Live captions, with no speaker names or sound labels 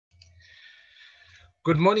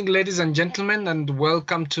Good morning, ladies and gentlemen, and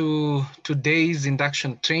welcome to today's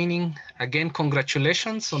induction training. Again,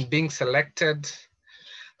 congratulations on being selected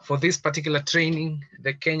for this particular training,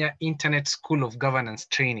 the Kenya Internet School of Governance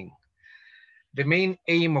training. The main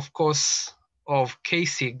aim, of course, of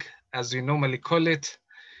KeSIG, as we normally call it,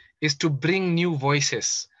 is to bring new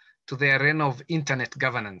voices to the arena of internet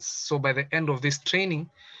governance. So by the end of this training,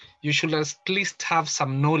 you should at least have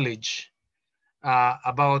some knowledge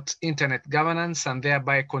about internet governance and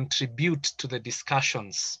thereby contribute to the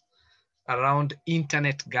discussions around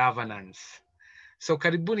internet governance. So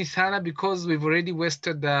karibuni sana, because we've already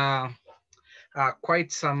wasted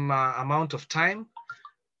quite some amount of time.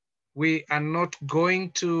 We are not going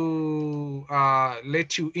to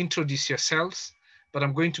let you introduce yourselves, but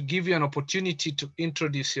I'm going to give you an opportunity to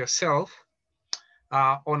introduce yourself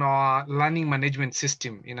on our learning management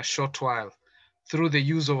system in a short while through the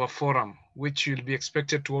use of a forum, which you'll be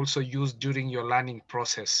expected to also use during your learning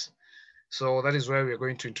process. So that is where we're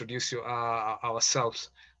going to introduce you ourselves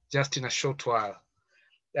just in a short while.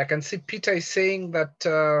 I can see Peter is saying that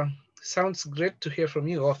sounds great to hear from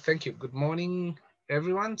you. Oh, thank you. Good morning,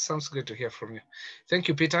 everyone. Sounds great to hear from you. Thank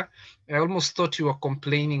you, Peter. I almost thought you were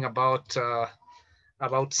complaining about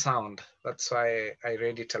sound. That's why I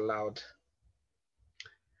read it aloud.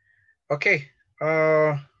 Okay.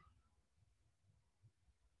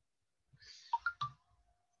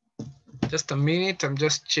 Just a minute. I'm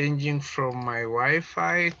just changing from my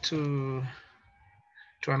Wi-Fi to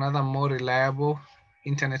another more reliable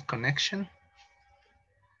internet connection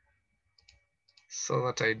so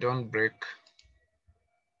that I don't break.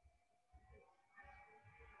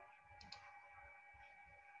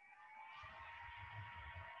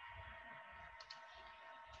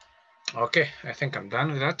 Okay, I think I'm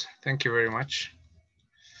done with that. Thank you very much.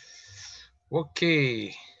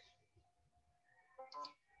 Okay.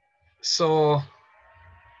 So,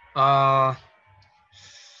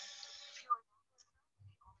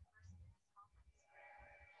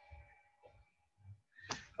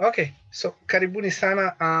 okay, so karibuni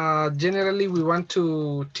sana. Generally, we want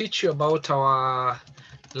to teach you about our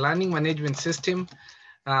learning management system,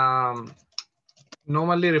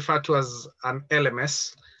 normally referred to as an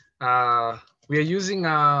LMS. We are using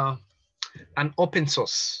an open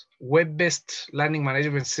source web-based learning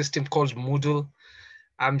management system called Moodle.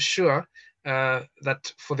 I'm sure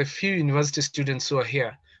that for the few university students who are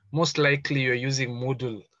here, most likely you're using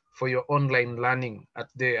Moodle for your online learning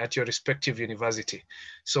at your respective university.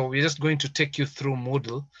 So we're just going to take you through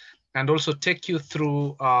Moodle and also take you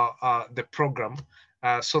through the program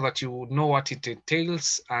so that you know what it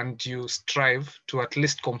entails and you strive to at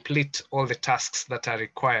least complete all the tasks that are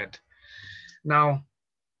required. Now,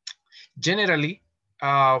 generally,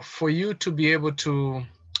 for you to be able to,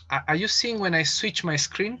 are you seeing when I switch my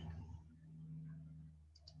screen?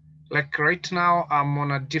 Like right now, I'm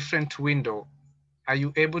on a different window. Are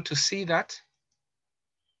you able to see that?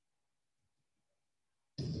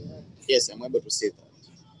 Yes, I'm able to see that.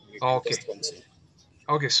 Okay.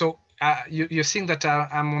 Okay, so you're seeing that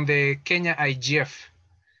I'm on the Kenya IGF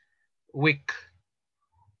week.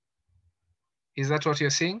 Is that what you're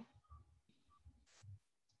seeing?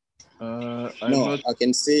 No, I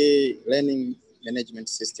can see learning management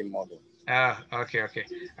system model. Okay.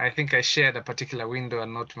 I think I shared a particular window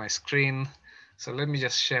and not my screen. So let me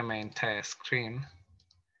just share my entire screen.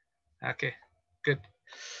 Okay, good.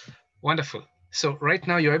 Wonderful. So right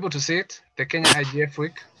now you're able to see it, the Kenya IGF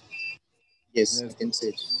week? Yes, I can see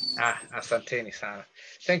it. Asanteni sana.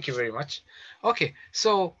 Thank you very much. Okay,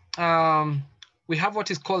 so we have what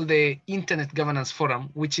is called the Internet Governance Forum,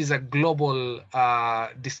 which is a global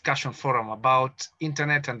discussion forum about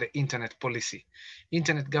internet and the internet policy,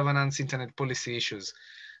 internet governance, internet policy issues.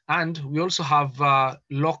 And we also have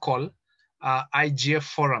local IGF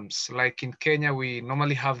forums. Like in Kenya, we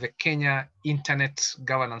normally have the Kenya Internet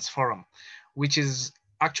Governance Forum, which is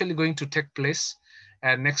actually going to take place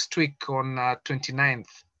next week on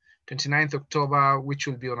 29th October, which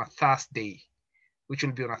will be on a Thursday.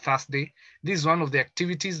 This is one of the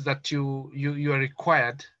activities that you are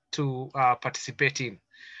required to participate in.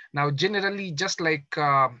 Now, generally, just like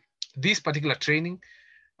this particular training,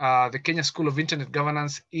 the Kenya School of Internet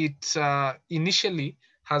Governance, it initially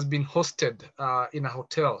has been hosted in a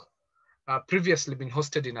hotel, previously been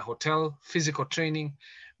hosted in a hotel, physical training,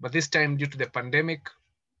 but this time due to the pandemic,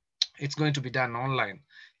 it's going to be done online.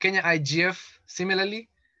 Kenya IGF, similarly,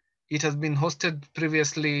 it has been hosted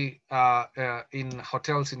previously in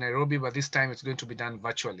hotels in Nairobi, but this time it's going to be done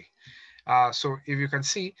virtually. So if you can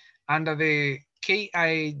see, under the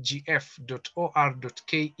kigf.or.ke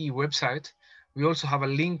website, we also have a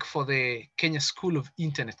link for the Kenya School of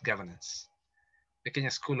Internet Governance. the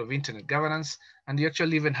Kenya School of Internet Governance, and you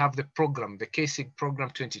actually even have the program, the KeSIG program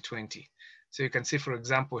 2020. So you can see, for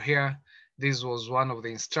example, here, this was one of the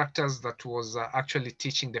instructors that was actually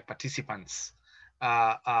teaching the participants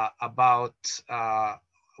about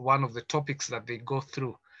one of the topics that they go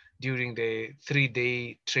through during the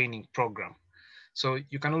 3-day training program. So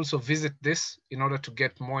you can also visit this in order to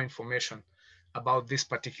get more information about this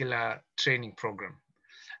particular training program.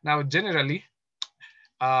 Now, generally,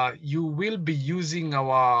 you will be using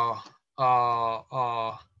our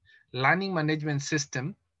learning management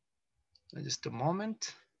system. Just a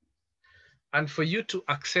moment. And for you to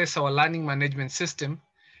access our learning management system,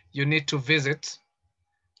 you need to visit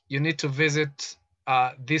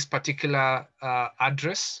this particular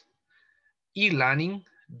address,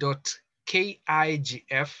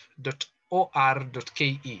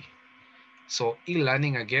 elearning.kigf.or.ke. So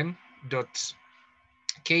elearning again,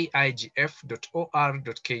 .kigf.or.ke.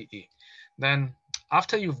 Then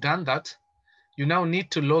after you've done that, you now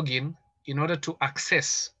need to log in order to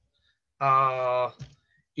access or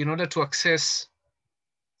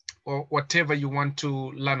whatever you want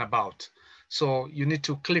to learn about. So you need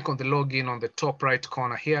to click on the login on the top right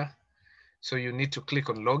corner here. So you need to click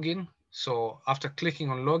on login. So after clicking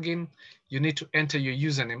on login, you need to enter your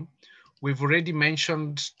username. We've already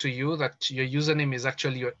mentioned to you that your username is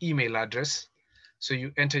actually your email address. So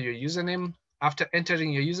you enter your username. After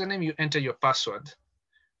entering your username, you enter your password.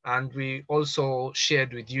 And we also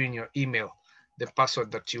shared with you in your email the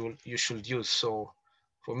password that you should use. So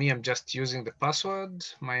for me, I'm just using the password,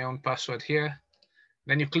 my own password here.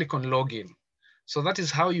 Then you click on login. So that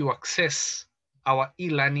is how you access our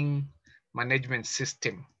e-learning management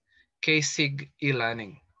system, KeSIG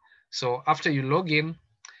e-learning. So after you log in,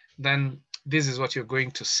 then this is what you're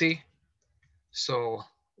going to see. So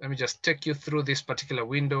let me just take you through this particular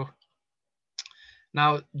window.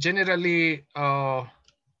 Now, generally, our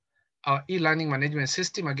e-learning management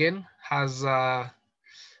system, again, has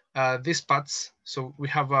these parts. So we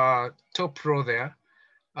have a top row there.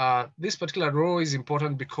 This particular row is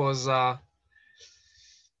important because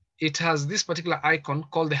it has this particular icon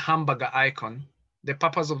called the hamburger icon. The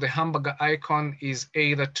purpose of the hamburger icon is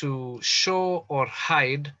either to show or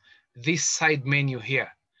hide this side menu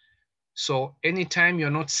here. So anytime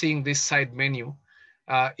you're not seeing this side menu,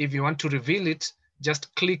 if you want to reveal it,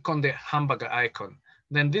 just click on the hamburger icon.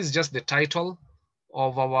 Then this is just the title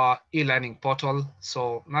of our e-learning portal.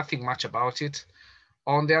 So nothing much about it.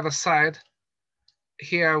 On the other side,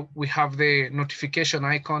 here we have the notification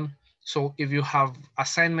icon. So if you have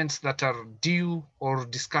assignments that are due or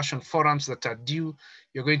discussion forums that are due,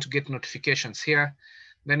 you're going to get notifications here.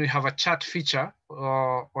 Then we have a chat feature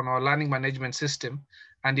on our learning management system.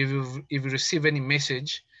 And if you receive any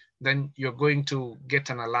message, then you're going to get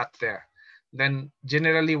an alert there. Then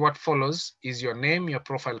generally what follows is your name, your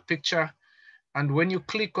profile picture. And when you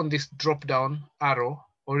click on this drop-down arrow,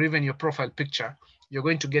 or even your profile picture, you're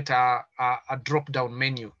going to get a drop-down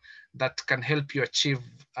menu that can help you achieve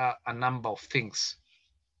a number of things.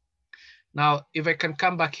 Now, if I can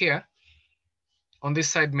come back here on this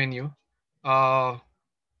side menu,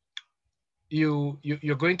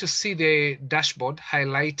 you're going to see the dashboard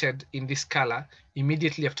highlighted in this color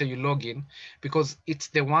immediately after you log in, because it's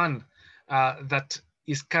the one that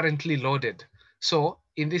is currently loaded. So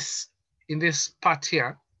in this part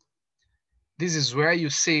here, this is where you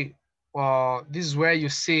see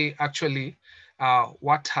actually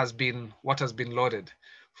what has been loaded.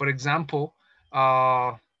 For example,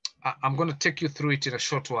 I'm going to take you through it in a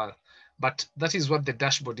short while, but that is what the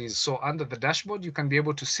dashboard is. So under the dashboard, you can be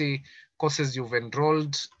able to see courses you've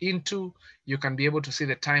enrolled into. You can be able to see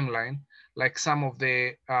the timeline, like some of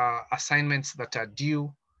the assignments that are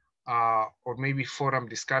due, or maybe forum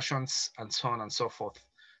discussions, and so on and so forth.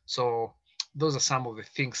 So those are some of the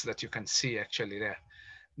things that you can see actually there.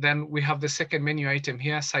 Then we have the second menu item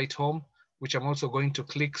here, Site Home, which I'm also going to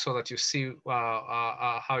click so that you see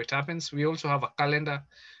how it happens. We also have a calendar.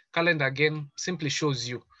 Calendar, again, simply shows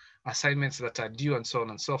you assignments that are due and so on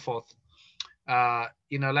and so forth.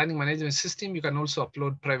 In our learning management system, you can also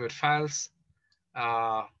upload private files.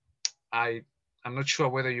 I'm not sure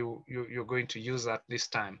whether you're going to use that this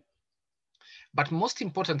time. But most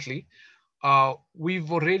importantly,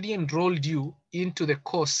 we've already enrolled you into the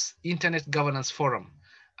course Internet Governance Forum.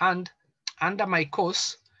 And under my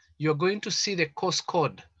course, you're going to see the course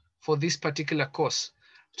code for this particular course.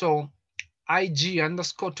 So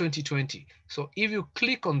IG_2020. So if you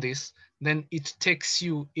click on this, then it takes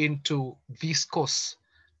you into this course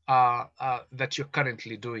that you're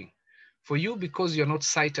currently doing. For you, because you're not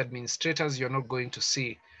site administrators, you're not going to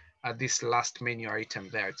see this last menu item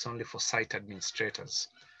there. It's only for site administrators.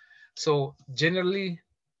 So generally,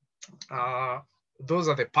 those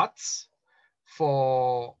are the parts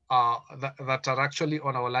for that are actually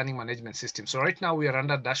on our learning management system. So right now we are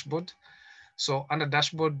under dashboard. So under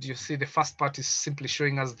dashboard, you see the first part is simply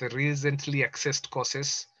showing us the recently accessed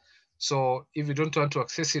courses. So if you don't want to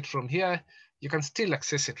access it from here, you can still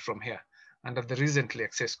access it from here under the recently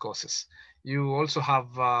accessed courses. You also have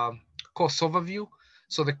course overview.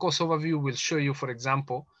 So the course overview will show you, for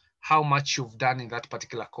example, how much you've done in that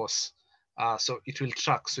particular course. So it will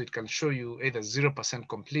track, so it can show you either 0%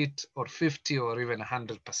 complete or 50 or even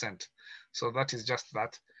 100%. So that is just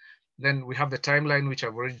that. Then we have the timeline, which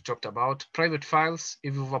I've already talked about. Private files,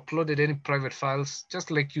 if you've uploaded any private files,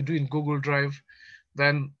 just like you do in Google Drive,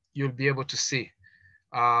 then you'll be able to see.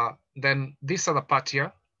 Then this other part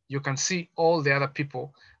here, you can see all the other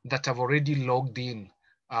people that have already logged in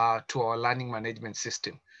to our learning management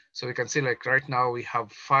system. So we can see, like right now, we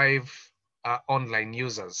have 5 online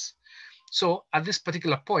users. So at this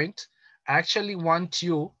particular point, I actually want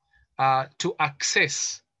you to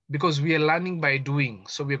access, because we are learning by doing.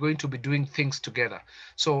 So we're going to be doing things together.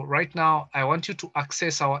 So right now, I want you to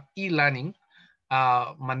access our e-learning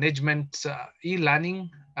management,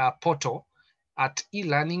 e-learning portal at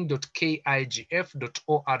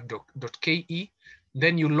elearning.kigf.or.ke.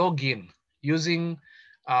 Then you log in using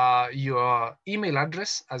your email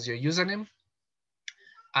address as your username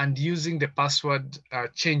and using the password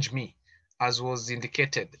change me, as was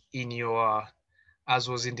indicated in your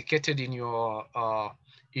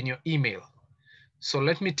email. So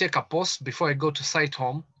let me take a pause before I go to site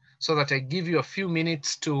home, so that I give you a few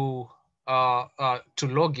minutes to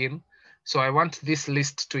log in. So I want this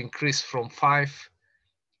list to increase from 5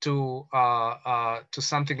 to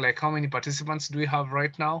something like, how many participants do we have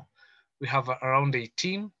right now? We have around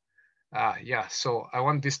 18. Yeah, so I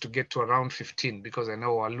want this to get to around 15, because I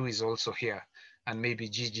know Alu is also here and maybe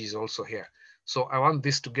Gigi is also here. So I want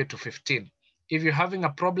this to get to 15. If you're having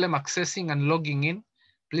a problem accessing and logging in,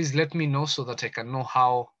 please let me know so that I can know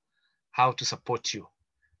how to support you.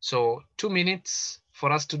 So 2 minutes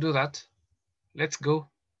for us to do that. Let's go.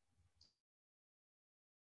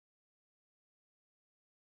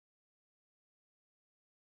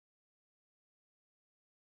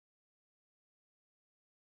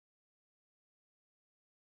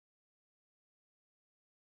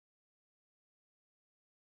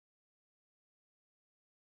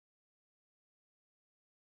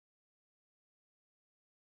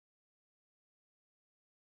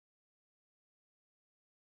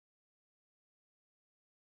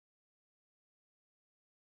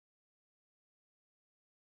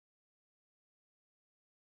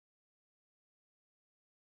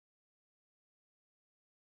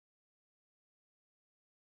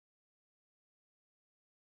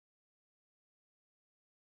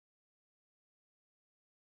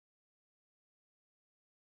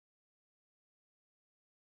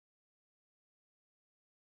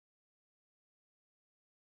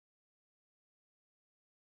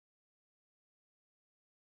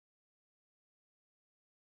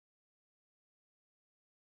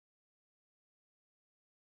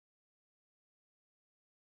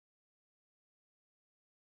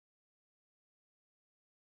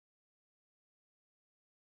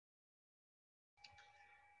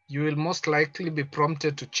 You will most likely be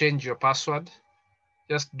prompted to change your password.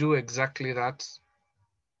 Just do exactly that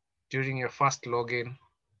during your first login.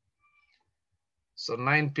 So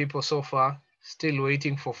 9 people so far, still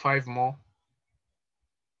waiting for 5 more.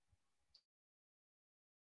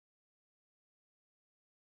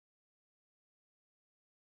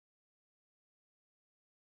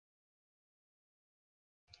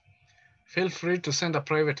 Feel free to send a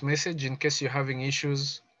private message in case you're having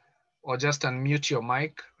issues, or just unmute your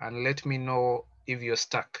mic and let me know if you're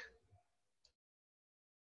stuck.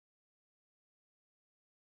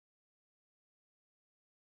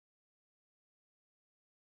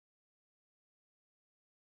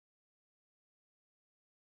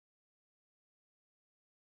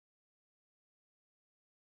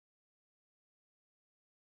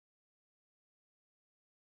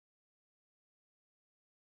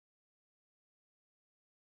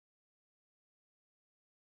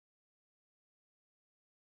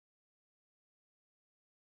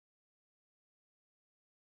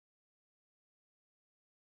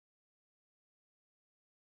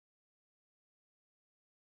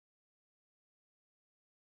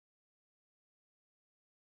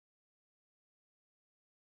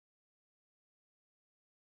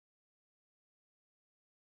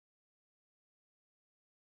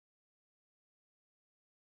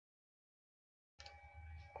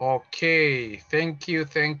 Okay, thank you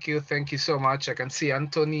so much. I can see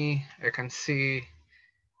Anthony, I can see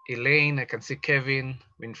Elaine, I can see Kevin,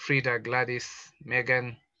 Winfrida, Gladys,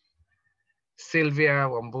 Megan, Sylvia,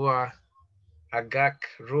 Wambua, Agak,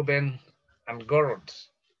 Ruben, and Gorod.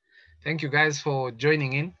 Thank you guys for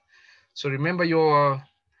joining in. So remember you're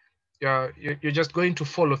just going to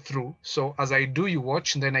follow through. So as I do, you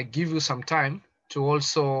watch, and then I give you some time to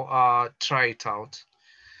also try it out.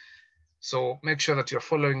 So make sure that you're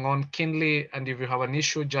following on keenly, and if you have an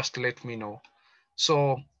issue, just let me know.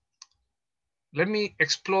 So let me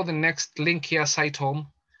explore the next link here, Site Home.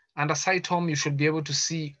 Under Site Home, you should be able to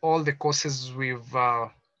see all the courses we've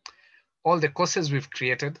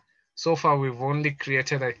created. So far, we've only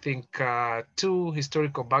created, I think, 2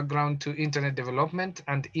 historical background to internet development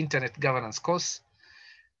and internet governance course.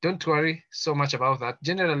 Don't worry so much about that.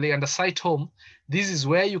 Generally, under Site Home, this is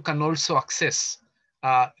where you can also access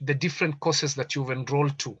the different courses that you've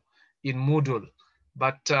enrolled to in Moodle.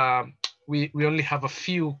 But we only have a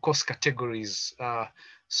few course categories,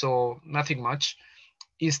 so nothing much.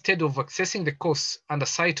 Instead of accessing the course under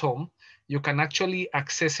Site Home, you can actually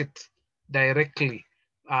access it directly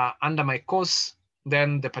under my course,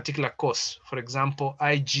 then the particular course, for example,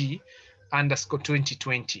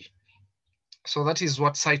 IG_2020. So that is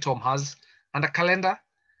what Site Home has. Under calendar,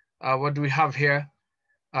 what do we have here?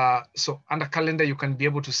 So under calendar, you can be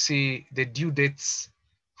able to see the due dates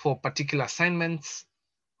for particular assignments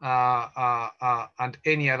and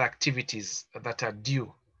any other activities that are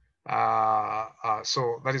due.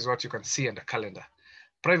 So that is what you can see under calendar.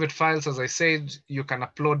 Private files, as I said, you can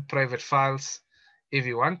upload private files if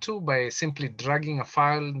you want to by simply dragging a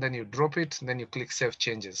file, then you drop it, and then you click Save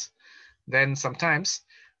Changes. Then sometimes,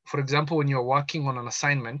 for example, when you're working on an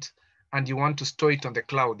assignment and you want to store it on the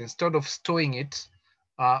cloud, instead of storing it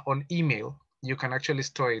on email, you can actually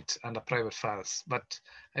store it under private files. But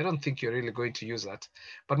I don't think you're really going to use that.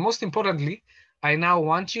 But most importantly, I now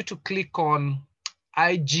want you to click on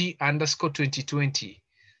IG_2020.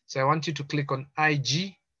 So I want you to click on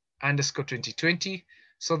IG_2020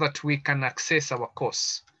 so that we can access our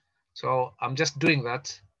course. So I'm just doing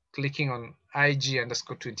that, clicking on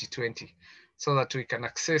IG_2020 so that we can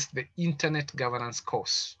access the internet governance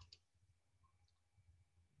course.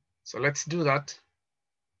 So let's do that.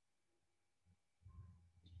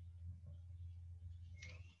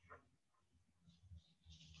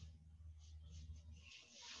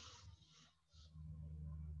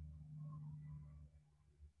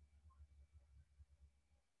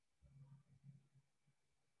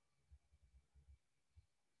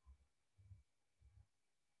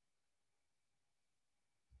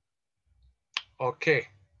 Okay,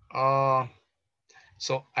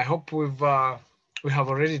 so I hope we have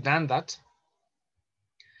already done that.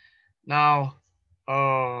 Now,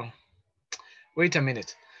 wait a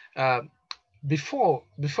minute. Before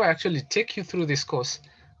I actually take you through this course,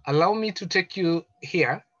 allow me to take you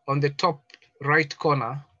here on the top right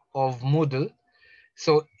corner of Moodle.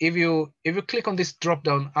 So if you click on this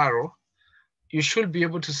drop-down arrow, you should be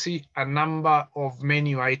able to see a number of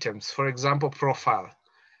menu items. For example, profile,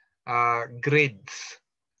 grades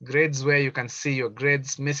where you can see your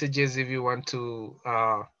grades, messages if you want to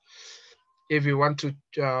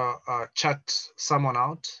chat someone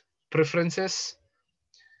out, preferences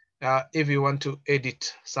if you want to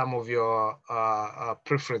edit some of your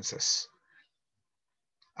preferences.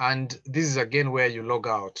 And this is again where you log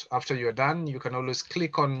out. After you're done, you can always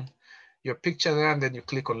click on your picture there and then you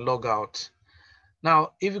click on log out.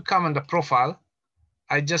 Now, if you come under profile,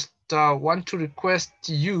 I just want to request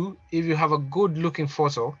you, if you have a good looking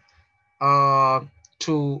photo,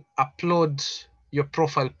 to upload your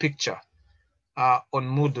profile picture on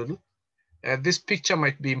Moodle. This picture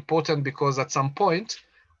might be important because at some point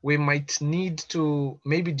we might need to,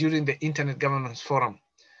 maybe during the Internet Governance Forum,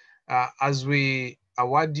 as we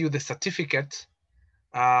award you the certificate,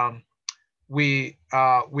 we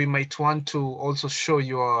might want to also show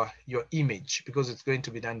your image because it's going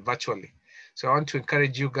to be done virtually. So I want to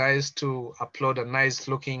encourage you guys to upload a nice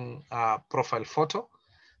looking profile photo.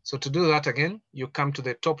 So to do that, again, you come to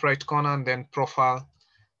the top right corner and then profile.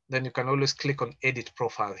 Then you can always click on edit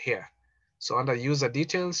profile here. So under user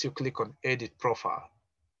details, you click on edit profile.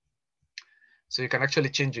 So you can actually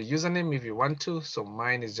change your username if you want to. So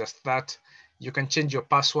mine is just that. You can change your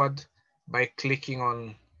password by clicking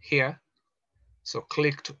on here. So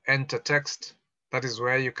click to enter text. That is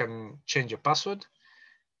where you can change your password.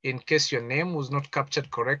 In case your name was not captured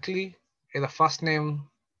correctly, either first name,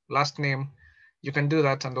 last name, you can do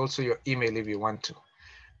that, and also your email if you want to.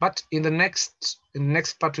 But in the next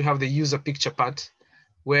part, we have the user picture part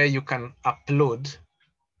where you can upload.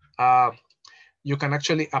 You can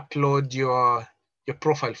actually upload your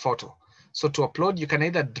profile photo. So to upload, you can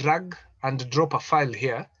either drag and drop a file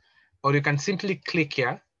here, or you can simply click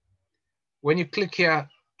here. When you click here,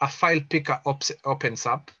 a file picker opens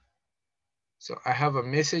up. So I have a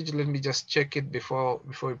message. Let me just check it before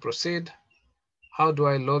we proceed. How do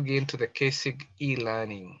I log into the KeSIG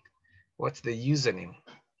e-learning? What's the username?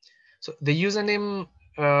 So the username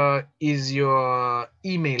is your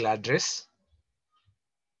email address,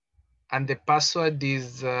 and the password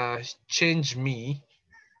is change me.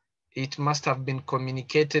 It must have been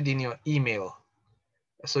communicated in your email,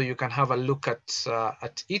 so you can have a look at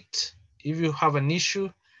it. If you have an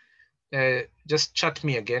issue, just chat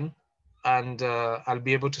me again, and I'll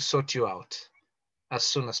be able to sort you out as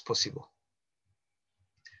soon as possible.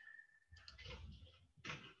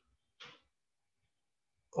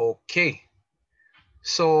 Okay,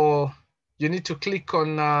 so you need to click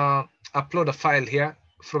on upload a file here.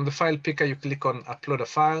 From the file picker, you click on upload a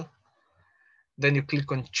file. Then you click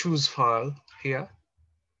on choose file here.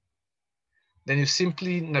 Then you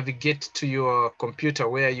simply navigate to your computer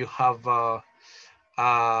where you have a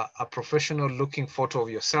professional looking photo of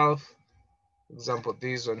yourself. For example,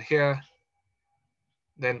 this one here.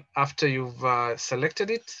 Then after you've selected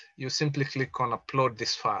it, you simply click on upload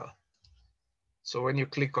this file. So when you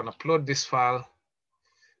click on upload this file,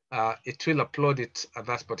 it will upload it at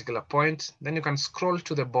that particular point. Then you can scroll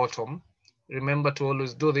to the bottom. Remember to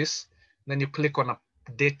always do this. Then you click on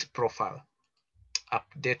update profile.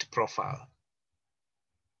 Update profile.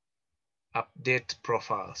 Update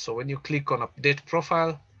profile. So when you click on update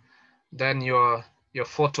profile, then your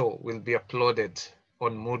photo will be uploaded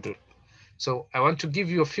on Moodle. So I want to give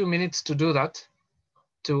you a few minutes to do that,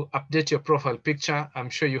 to update your profile picture. I'm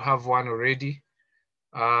sure you have one already.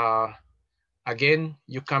 Again,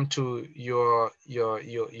 you come to your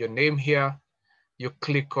name here, you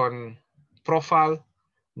click on profile,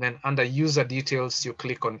 then under user details, you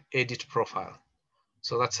click on edit profile.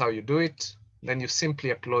 So that's how you do it. Then you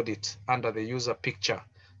simply upload it under the user picture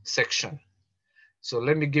section. So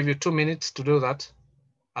let me give you 2 minutes to do that.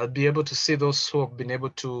 I'll be able to see those who have been able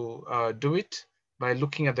to do it by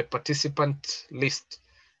looking at the participant list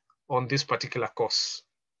on this particular course.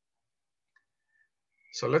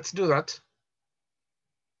 So let's do that.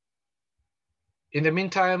 In the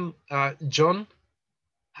meantime, John,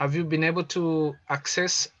 have you been able to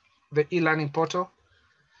access the e-learning portal?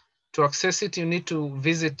 To access it, you need to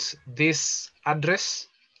visit this address,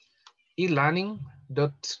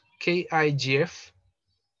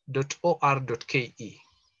 elearning.kigf.or.ke.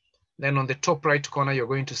 Then on the top right corner, you're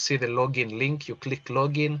going to see the login link. You click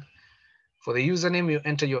login. For the username, you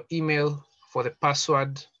enter your email. For the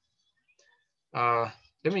password,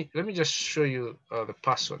 let me just show you the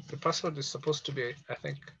password. The password is supposed to be, I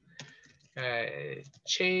think,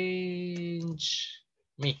 change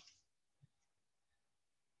me.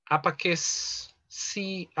 Uppercase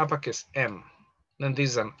C, uppercase M. Then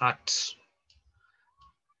this is an @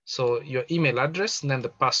 So your email address and then the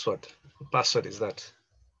password. The password is that.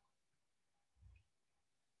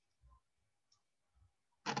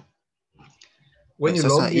 When you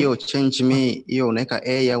Sasa log in, hiyo change me, hiyo unaweka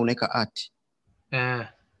a au unaweka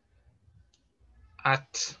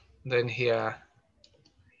at, then here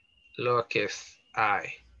lowercase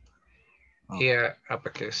I, here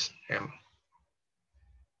uppercase M.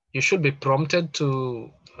 You should be prompted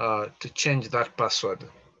to change that password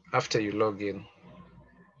after you log in.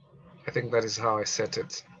 I think that is how I set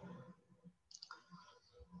it.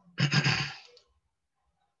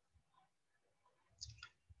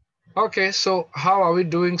 Okay, so how are we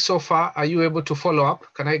doing so far? Are you able to follow up?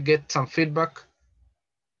 Can I get some feedback?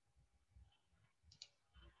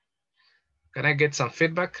 Can I get some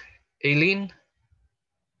feedback? Aileen,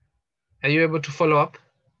 are you able to follow up?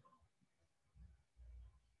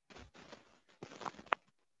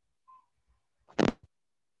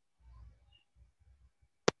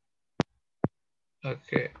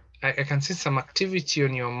 Okay, I can see some activity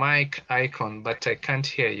on your mic icon, but I can't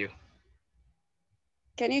hear you.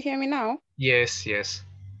 Can you hear me now? Yes, yes.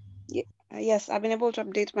 Yes, I've been able to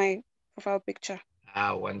update my profile picture.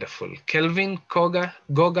 Ah, wonderful. Kelvin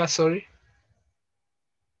Goga, sorry.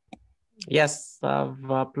 Yes, I've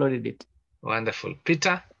uploaded it. Wonderful.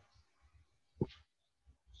 Peter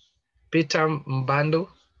Mbando.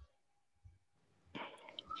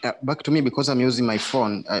 Back to me because I'm using my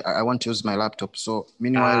phone. I want to use my laptop. So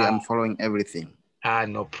meanwhile, I'm following everything.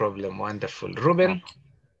 No problem. Wonderful. Ruben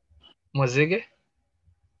Mozege.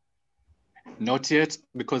 Not yet,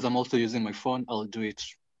 because I'm also using my phone. I'll do it.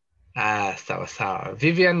 Sawa.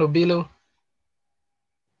 Vivian Obilo.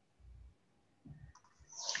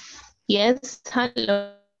 Yes,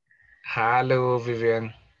 hello. Hello,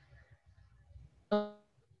 Vivian.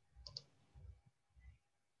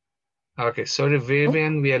 Okay, sorry,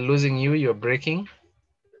 Vivian, we are losing you. You're breaking.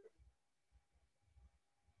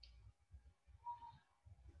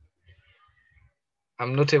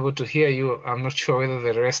 I'm not able to hear you. I'm not sure whether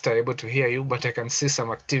the rest are able to hear you, but I can see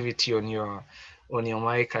some activity on your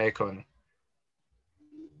mic icon.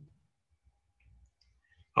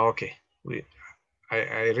 Okay,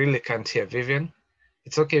 I really can't hear Vivian.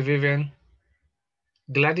 It's okay, Vivian.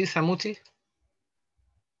 Gladys Amuti?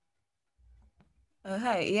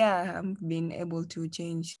 Hi, yeah, I'm being able to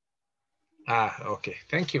change. Ah, okay.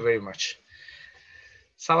 Thank you very much.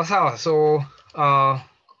 Sawa sawa. So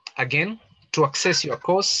again, to access your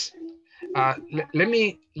course, let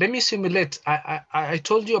me simulate. I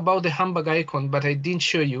told you about the hamburger icon, but I didn't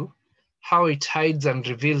show you how it hides and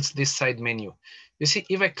reveals this side menu. You see,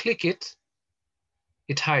 if I click it,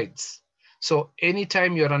 it hides. So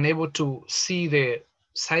anytime you're unable to see the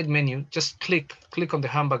side menu, just click on the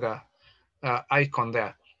hamburger icon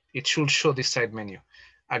there. It should show this side menu.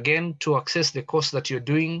 Again, to access the course that you're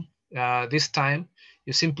doing this time,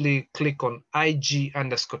 you simply click on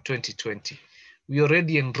IG_2020. We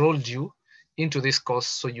already enrolled you into this course,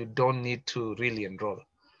 so you don't need to really enroll.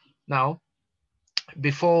 Now,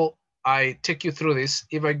 before I take you through this,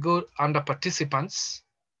 if I go under participants,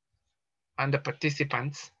 I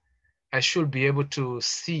should be able to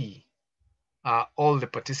see all the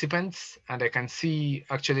participants, and I can see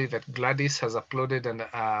actually that Gladys has uploaded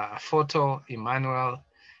a photo, Emmanuel,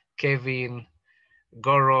 Kevin,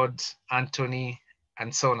 Gorod, Anthony,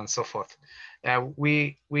 and so on and so forth.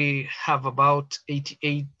 We have about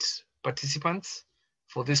 88 participants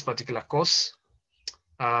for this particular course.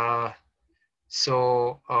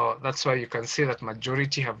 So that's why you can see that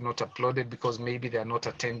majority have not uploaded, because maybe they are not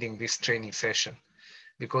attending this training session,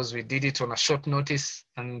 because we did it on a short notice,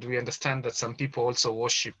 and we understand that some people also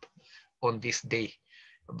worship on this day.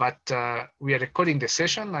 But we are recording the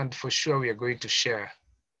session, and for sure we are going to share.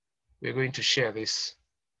 We're going to share this.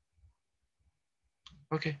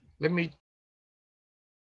 Okay, let me.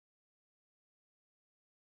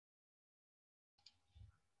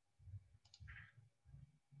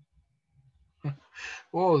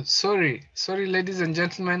 Oh, sorry, ladies and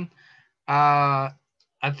gentlemen. I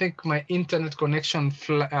think my internet connection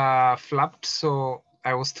flapped, so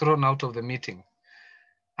I was thrown out of the meeting.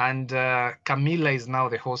 And Camila is now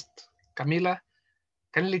the host. Camila,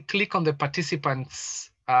 can you click on the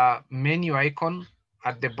participants menu icon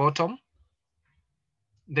at the bottom?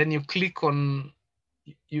 Then you click on,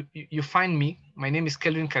 you find me. My name is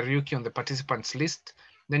Kelvin Kariuki on the participants list.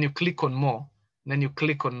 Then you click on more. Then you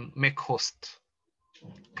click on make host.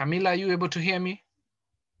 Camila, are you able to hear me?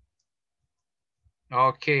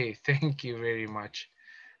 Okay, thank you very much.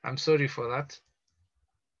 I'm sorry for that.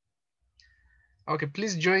 Okay,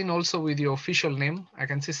 please join also with your official name. I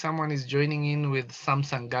can see someone is joining in with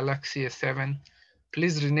Samsung Galaxy S7.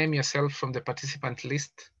 Please rename yourself from the participant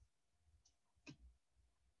list.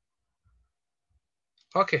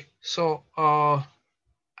 Okay, so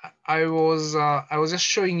I was just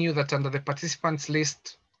showing you that under the participants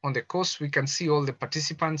list on the course, we can see all the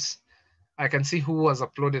participants. I can see who has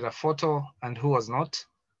uploaded a photo and who has not.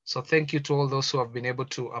 So thank you to all those who have been able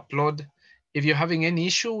to upload. If you're having any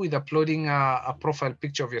issue with uploading a profile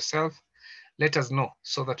picture of yourself, let us know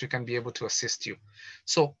so that we can be able to assist you.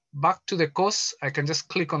 So back to the course, I can just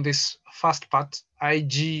click on this first part,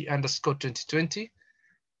 IG_2020.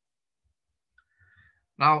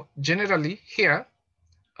 Now, generally here,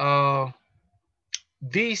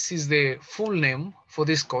 this is the full name for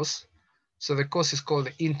this course. So the course is called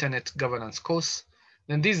the Internet Governance course.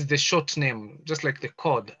 Then this is the short name, just like the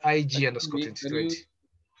code, IG_2020.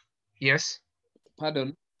 Yes?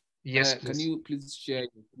 Pardon? Yes, please. Can you please share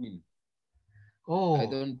your screen? Oh, I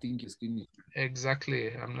don't think your screen is.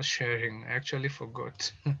 Exactly. I'm not sharing. I actually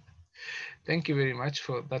forgot. Thank you very much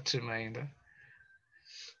for that reminder.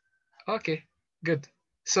 Okay, good.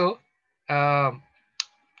 So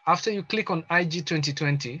after you click on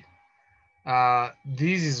IG_2020,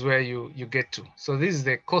 this is where you get to. So this is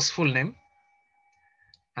the course full name,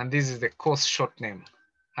 and this is the course short name,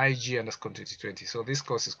 IG_2020. So this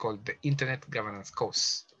course is called the Internet Governance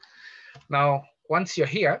course. Now, once you're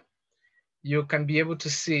here, you can be able to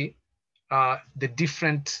see the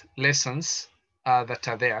different lessons that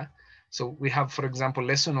are there. So we have, for example,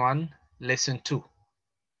 lesson 1, lesson 2.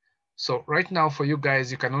 So right now for you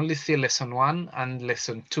guys, you can only see lesson 1 and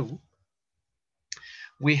lesson 2.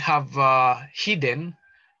 We have hidden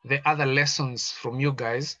the other lessons from you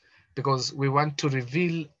guys because we want to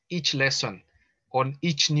reveal each lesson on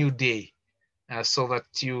each new day so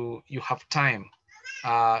that you have time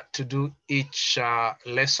to do each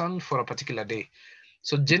lesson for a particular day.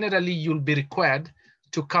 So generally you'll be required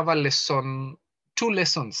to cover two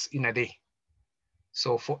lessons in a day.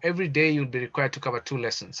 So for every day, you'll be required to cover 2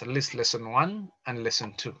 lessons, at least lesson 1 and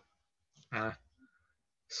lesson 2.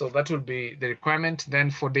 So that will be the requirement. Then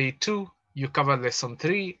for day 2, you cover lesson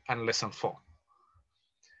 3 and lesson 4.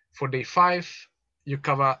 For day 5, you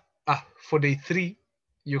cover, for day 3,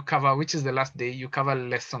 you cover, which is the last day, you cover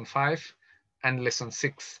lesson 5 and lesson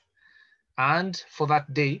 6. And for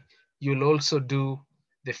that day, you'll also do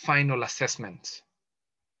the final assessment.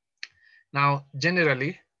 Now,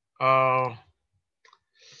 generally, number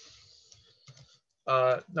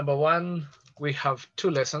 1, we have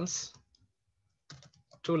 2 lessons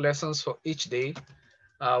for each day.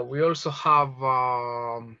 We also have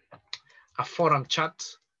a forum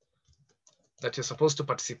chat that you're supposed to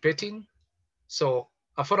participate in. So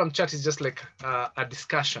a forum chat is just like a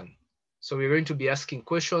discussion. So we're going to be asking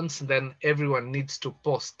questions, then everyone needs to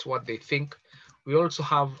post what they think. We also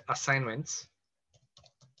have assignments.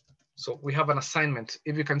 So we have an assignment.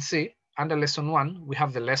 If you can see, under lesson 1, we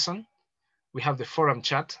have the lesson, we have the forum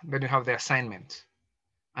chat, then we have the assignment.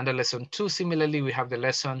 Under lesson 2, similarly, we have the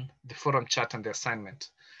lesson, the forum chat, and the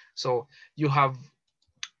assignment. So you have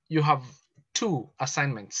 2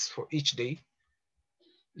 assignments for each day.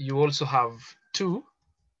 You also have 2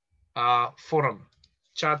 forum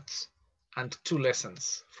chats and 2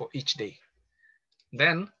 lessons for each day.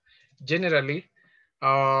 Then generally,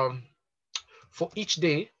 for each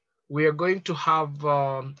day, we are going to have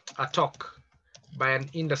a talk by an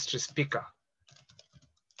industry speaker.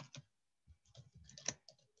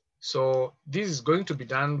 So this is going to be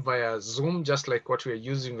done via Zoom, just like what we are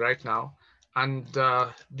using right now. And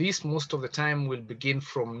this most of the time will begin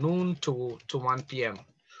from noon to 1 p.m.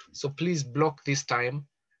 So please block this time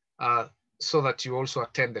so that you also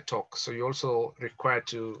attend the talk. So you're also required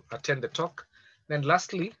to attend the talk. Then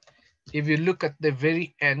lastly, if you look at the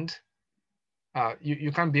very end,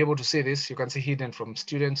 you can't be able to see this. You can see hidden from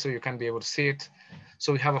students, so you can't be able to see it.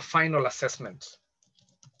 So we have a final assessment.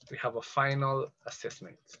 We have a final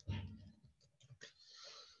assessment.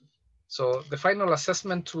 So the final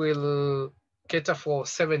assessment will cater for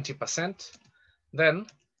 70%. Then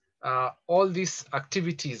all these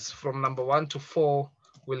activities from number 1 to 4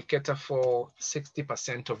 will cater for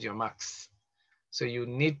 60% of your marks. So you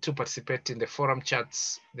need to participate in the forum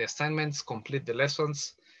chats, the assignments, complete the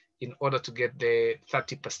lessons in order to get the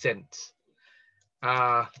 30%.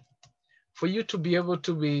 For you to be able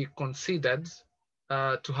to be considered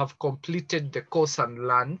to have completed the course and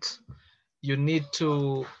learned, you need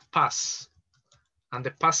to pass. And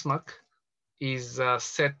the pass mark is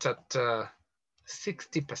set at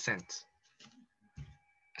 60%.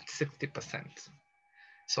 At 60%.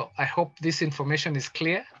 So I hope this information is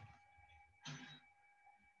clear.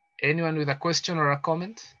 Anyone with a question or a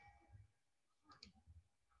comment?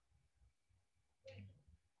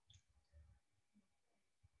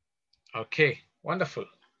 Okay, wonderful.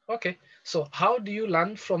 Okay, so how do you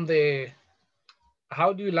learn from the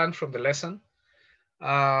lesson?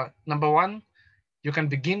 Number 1, you can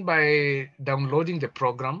begin by downloading the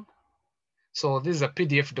program. So this is a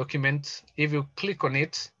PDF document. If you click on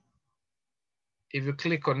it, it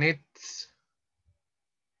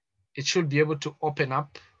should be able to open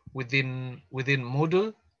up within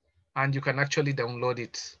Moodle, and you can actually download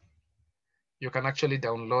it. You can actually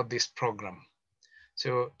download this program.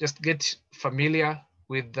 So just get familiar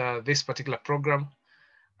with this particular program.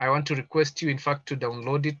 I want to request you, in fact, to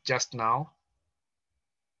download it just now.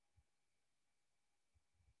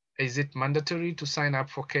 Is it mandatory to sign up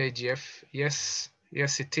for KIGF? Yes,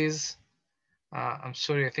 it is. I'm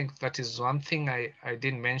sorry, I think that is one thing I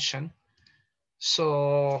didn't mention.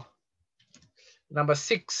 So number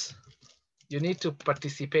 6, you need to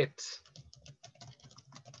participate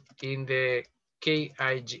in the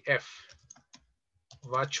KIGF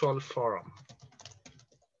virtual forum.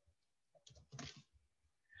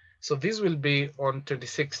 So this will be on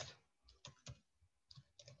 26th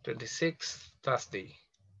Thursday.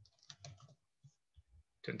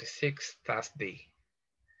 26th Thursday.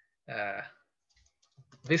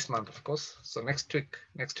 This month, of course. So next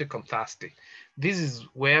week on Thursday. This is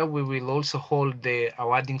where we will also hold the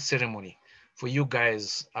awarding ceremony for you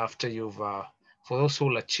guys after you've, for those who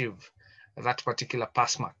will achieve that particular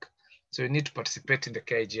pass mark. So you need to participate in the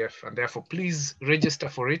KIGF, and therefore please register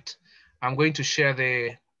for it. I'm going to share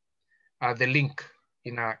the link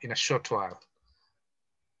in a short while.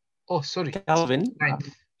 Oh, sorry. Calvin.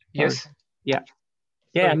 Yes. Yeah.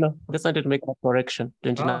 Yeah, no, just wanted to make a correction.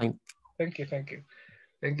 29. Oh, thank you. Thank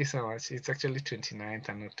you so much. It's actually 29th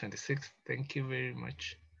and not 26th. Thank you very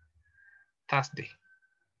much. Thursday.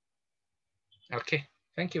 Okay,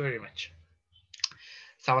 thank you very much.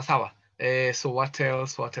 Sawa sawa. So what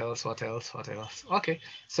else? Okay,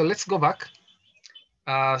 so let's go back.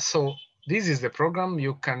 So this is the program.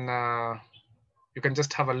 You can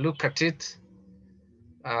just have a look at it.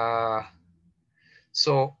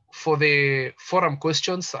 So for the forum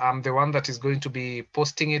questions, I'm the one that is going to be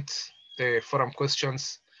posting it, the forum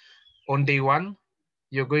questions. On day one,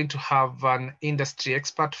 you're going to have an industry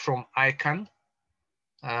expert from ICANN.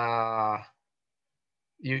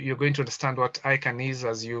 You're going to understand what ICANN is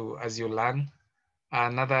as you learn.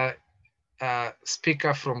 Another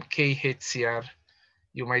speaker from KHCR.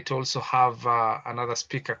 You might also have another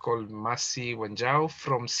speaker called Mercy Wanjao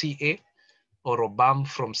from CA or Obam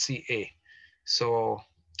from CA. So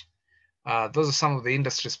those are some of the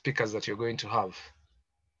industry speakers that you're going to have.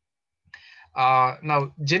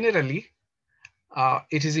 Now, generally,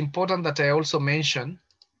 it is important that I also mention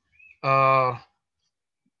that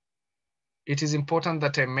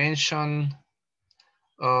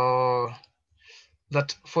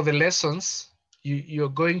for the lessons, you're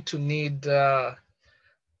going to need at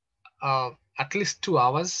least 2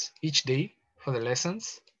 hours each day for the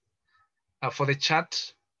lessons. For the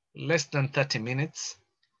chat, less than 30 minutes.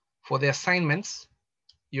 For the assignments,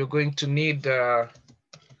 you're going to need,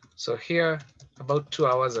 so here, about 2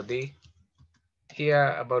 hours a day.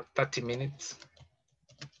 Here, about 30 minutes.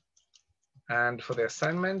 And for the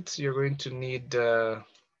assignment, you're going to need an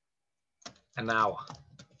hour.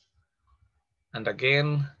 And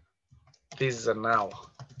again, this is an hour.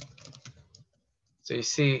 So you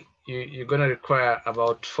see, you're going to require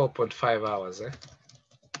about 4.5 hours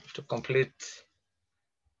to complete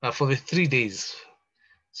for the 3 days.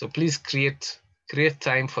 So please create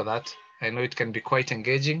time for that. I know it can be quite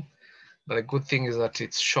engaging, but the good thing is that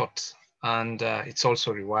it's short and it's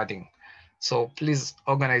also rewarding. So please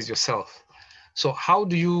organize yourself. So how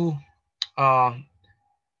do you learn?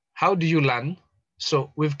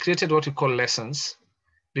 So we've created what we call lessons.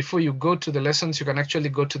 Before you go to the lessons, you can actually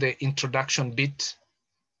go to the introduction bit.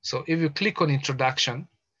 So if you click on introduction,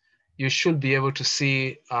 you should be able to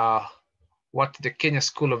see what the Kenya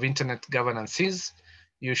School of Internet Governance is.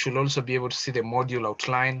 You should also be able to see the module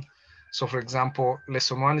outline. So for example,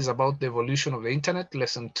 lesson 1 is about the evolution of the internet.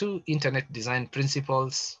 Lesson 2, internet design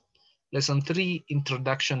principles. Lesson 3,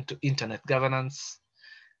 introduction to internet governance,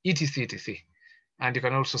 etc, etc. And you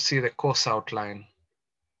can also see the course outline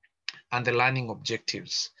and the learning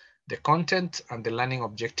objectives, the content and the learning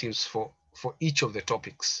objectives for each of the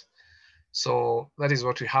topics. So that is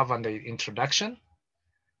what we have under introduction.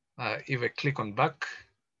 If I click on back,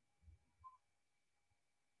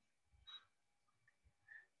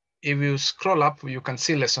 if you scroll up, you can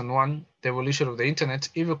see lesson 1, the evolution of the internet.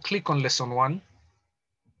 If you click on lesson 1,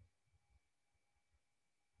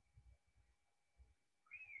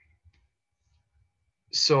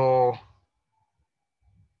 so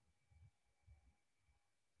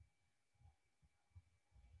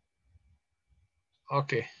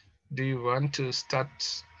okay, do you want to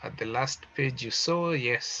start at the last page you saw?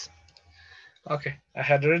 Yes. Okay, I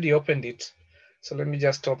had already opened it. So let me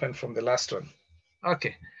just open from the last one.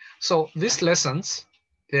 Okay, so these lessons,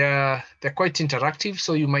 they're quite interactive.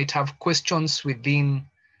 So you might have questions within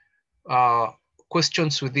a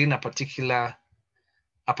particular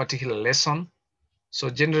lesson. So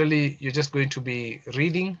generally, you're just going to be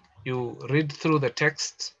reading. You read through the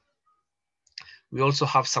text. We also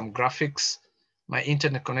have some graphics. My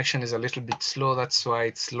internet connection is a little bit slow. That's why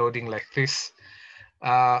it's loading like this.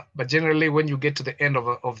 But generally, when you get to the end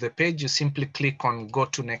of the page, you simply click on go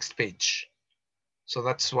to next page. So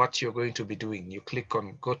that's what you're going to be doing. You click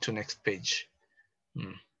on go to next page.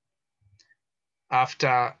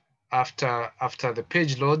 After the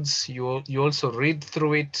page loads, you also read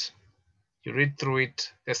through it. You read through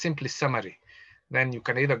it. They're simply summary. Then you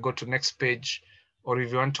can either go to next page, or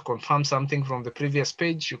if you want to confirm something from the previous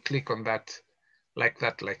page, you click on that, like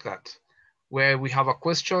that, like that. Where we have a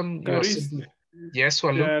question, you are simply, yes,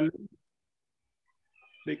 Walu?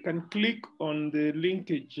 They can click on the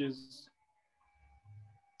linkages.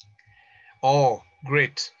 Oh,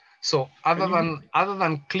 great. So other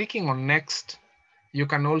than clicking on next, you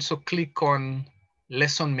can also click on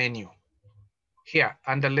lesson menu. Here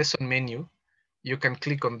under lesson menu, you can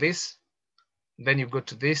click on this, then you go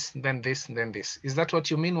to this, then this, and then this. Is that what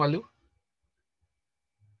you mean, Walu?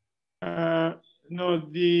 No,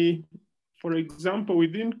 for example,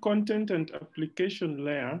 within content and application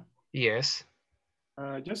layer. Yes.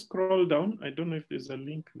 Just scroll down. I don't know if there's a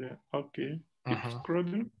link there. Okay, keep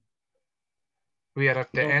scrolling. We are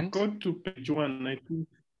at the end. Go to page 1, I think.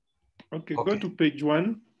 Okay, go to page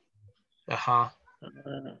 1.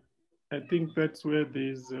 I think that's where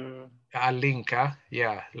there's a link,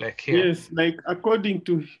 yeah, like here. Yes, like according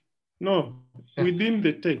to No, within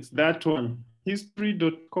the text, that one,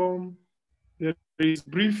 history.com, there is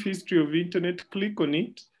brief history of internet, click on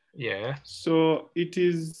it. Yeah. So it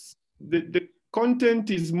is, the content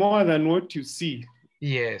is more than what you see.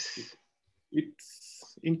 Yes.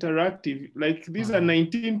 It's interactive. Like these are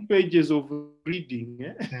 19 pages of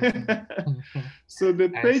reading. So the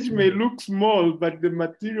page may look small, but the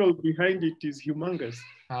material behind it is humongous.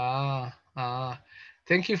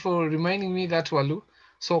 Thank you for reminding me that, Walu.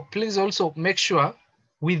 So please also make sure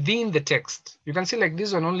within the text, you can see like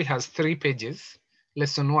this one only has 3 pages,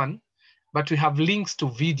 lesson 1, but we have links to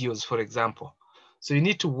videos, for example. So you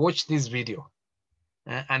need to watch this video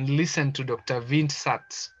and listen to Dr. Vint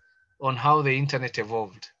Sat on how the internet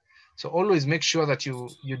evolved. So always make sure that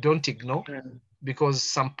you don't ignore, because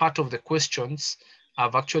some part of the questions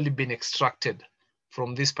have actually been extracted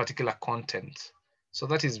from this particular content. So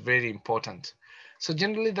that is very important. So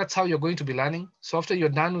generally that's how you're going to be learning. So after you're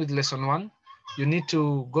done with lesson 1, you need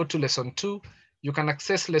to go to lesson 2. You can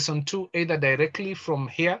access lesson 2 either directly from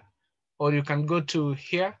here, or you can go to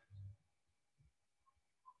here.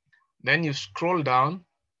 Then you scroll down,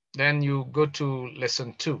 then you go to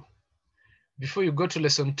lesson 2. Before you go to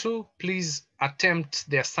lesson 2, please attempt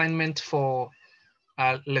the assignment for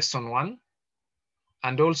lesson 1,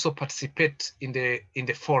 and also participate in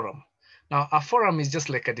the forum. Now, a forum is just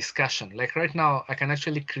like a discussion. Like right now, I can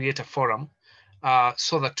actually create a forum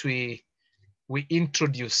so that we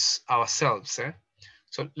introduce ourselves.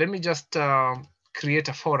 So let me just create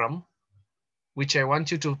a forum, which I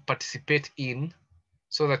want you to participate in,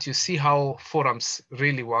 so that you see how forums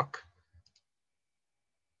really work.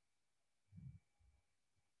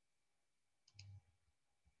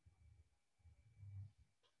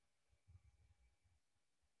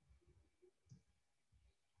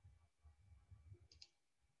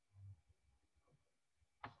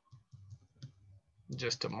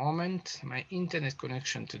 Just a moment. My internet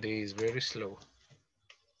connection today is very slow.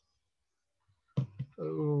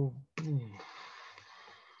 Oh, boom.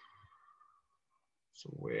 So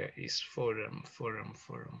where is forum?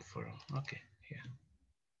 Okay, here.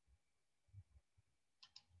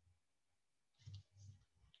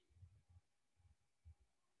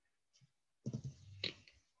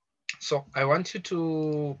 So I want you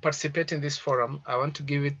to participate in this forum. I want to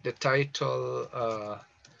give it the title,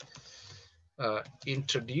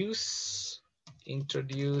 introduce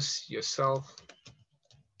yourself.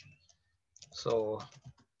 So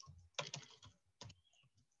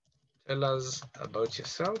tell us about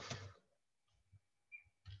yourself,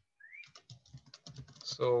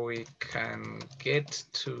 so we can get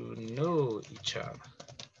to know each other.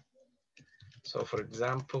 So for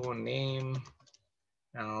example, name,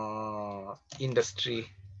 industry,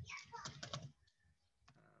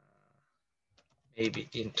 maybe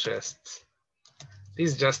interests.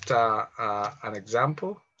 This is just an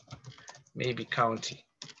example. Maybe county,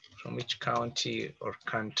 from which county or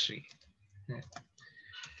country. Yeah.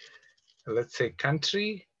 Let's say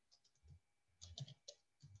country,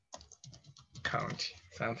 county,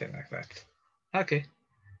 something like that. Okay.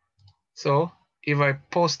 So if I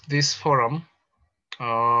post this forum,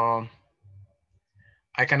 I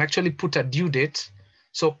can actually put a due date.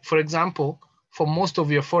 So for example, for most of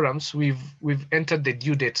your forums, we've entered the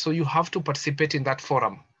due date. So you have to participate in that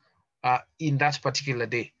forum in that particular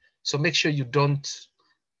day. So make sure you don't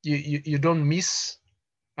miss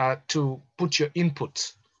to put your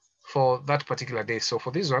input for that particular day. So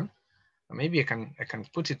for this one, maybe I can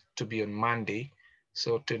put it to be on Monday.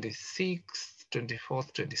 So 26th,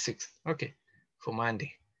 24th, 26th. Okay, for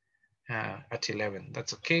Monday at 11.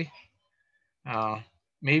 That's okay.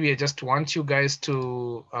 Maybe I just want you guys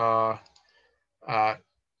to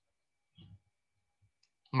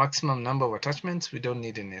maximum number of attachments. We don't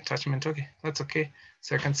need any attachment. Okay, that's okay.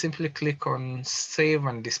 So I can simply click on save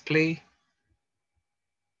and display.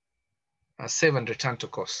 Save and return to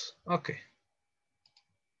course. Okay.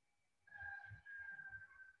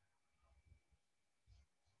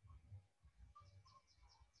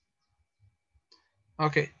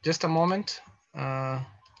 Okay, just a moment. There's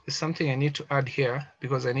something I need to add here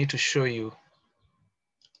because I need to show you.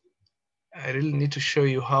 I really need to show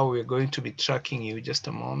you how we're going to be tracking you. Just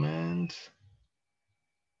a moment.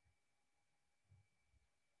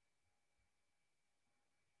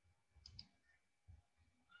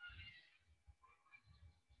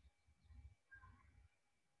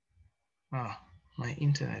 My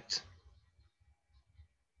internet.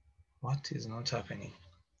 What is not happening?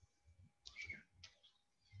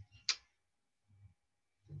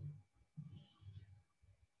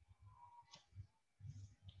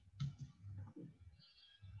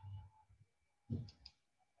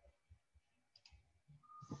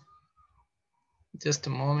 Just a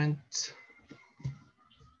moment.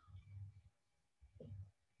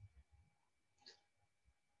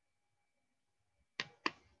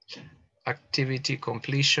 Activity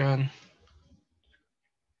completion.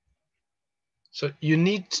 So you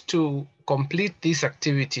need to complete this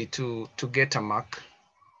activity to get a mark.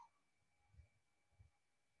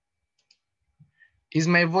 Is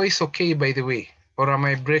my voice okay, by the way, or am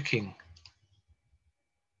I breaking?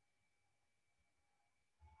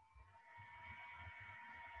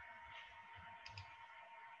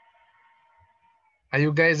 Are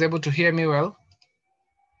you guys able to hear me well?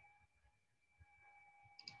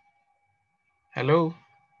 Hello?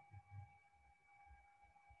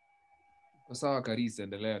 Sawa Karisa,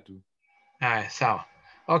 endelea tu. Sawa.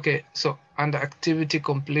 Okay, so under activity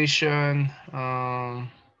completion,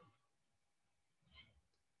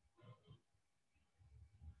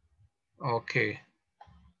 okay.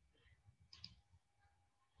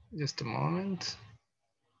 Just a moment.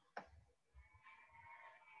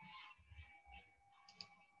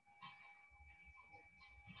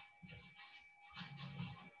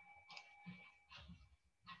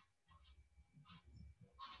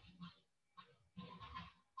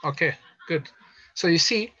 Okay, good. So you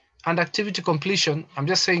see, under activity completion, I'm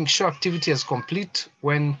just saying show activity as complete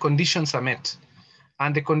when conditions are met.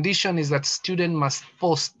 And the condition is that student must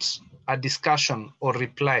post a discussion or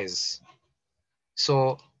replies.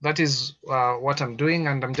 So that is what I'm doing,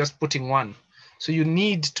 and I'm just putting one. So you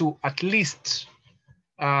need to at least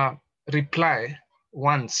reply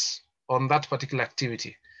once on that particular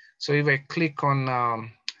activity. So if I click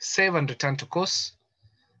on save and return to course,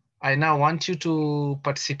 I now want you to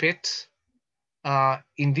participate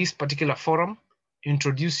in this particular forum,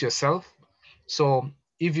 introduce yourself. So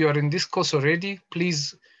if you are in this course already,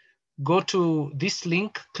 please go to this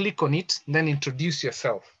link, click on it, then introduce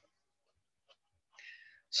yourself.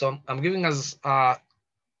 So I'm giving us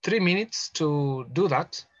 3 minutes to do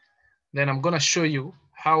that. Then I'm gonna show you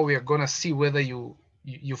how we are gonna see whether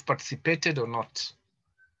you've participated or not.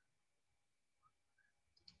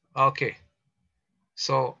 Okay,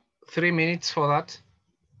 so 3 minutes for that.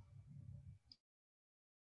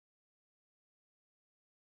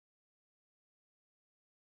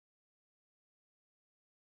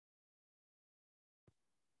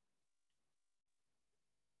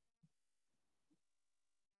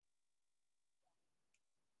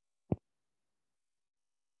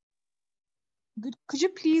 Good. Could you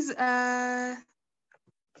please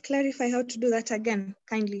clarify how to do that again,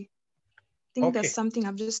 kindly? I think Okay. there's something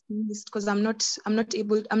I've just missed because I'm not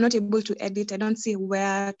able to edit. I don't see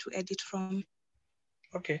where to edit from.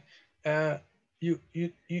 Okay.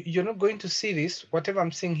 You're not going to see this. Whatever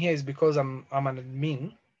I'm seeing here is because I'm an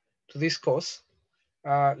admin to this course.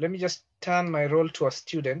 Let me just turn my role to a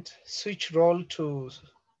student, switch role to,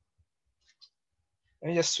 let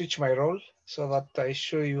me just switch my role so that I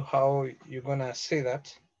show you how you're gonna say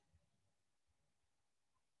that.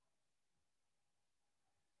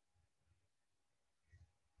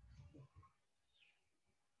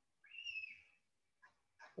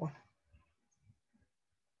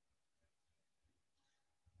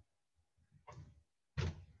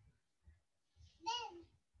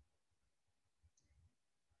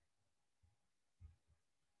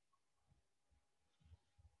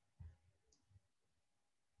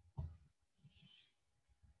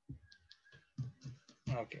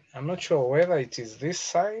 Okay, I'm not sure whether it is this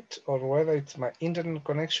site or whether it's my internet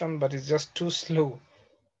connection, but it's just too slow.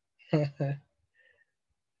 It's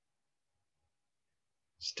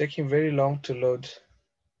taking very long to load.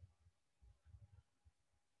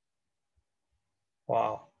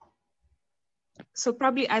 Wow. So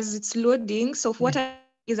probably as it's loading, so what I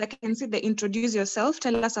can see the introduce yourself,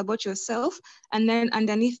 tell us about yourself, and then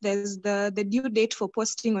underneath there's the due date for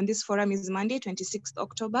posting on this forum is Monday, 26th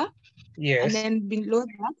October. Yes. And then below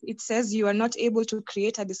that, it says you are not able to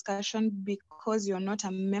create a discussion because you're not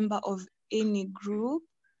a member of any group.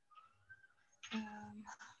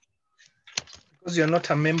 Because you're not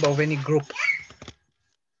a member of any group.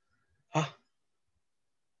 Ah.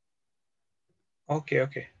 Okay,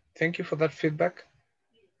 okay. Thank you for that feedback.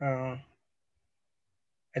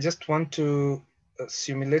 I just want to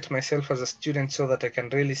simulate myself as a student so that I can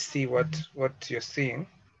really see what you're seeing.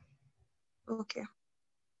 Okay.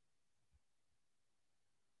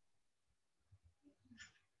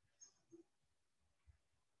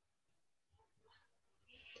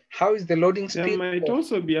 How is the loading There speed? might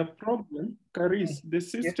also be a problem, Caris. The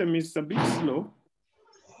system is a bit slow.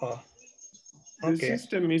 Oh, okay. The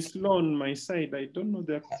system is slow on my side. I don't know.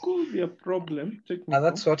 There could be a problem. Technical.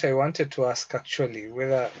 That's what I wanted to ask actually,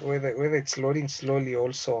 whether it's loading slowly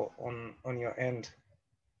also on your end.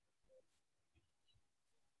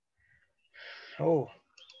 Oh,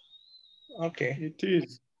 okay. It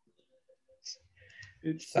is.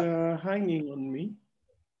 It's hanging on me.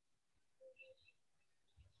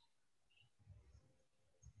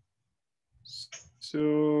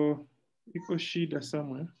 So, iko shida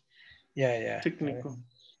somewhere. Yeah. Technical.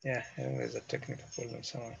 Yeah, there's a technical problem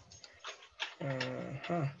somewhere.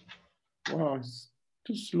 Huh. Wow, it's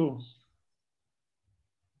too slow.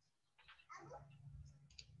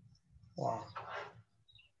 Wow.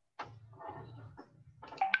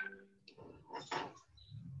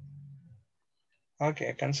 Okay,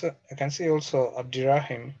 I can see also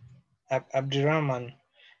Abdirahman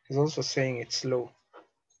is also saying it's slow.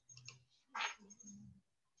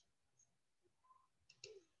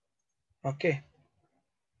 Okay.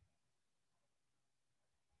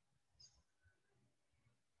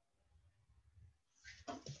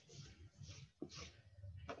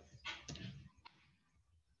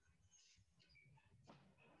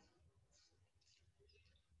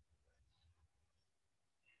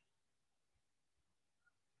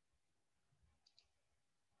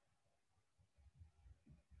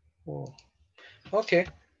 Oh. Okay.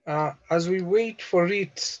 As we wait for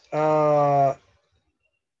it,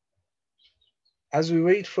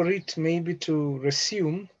 maybe to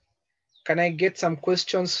resume, can I get some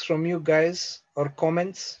questions from you guys or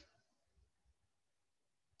comments?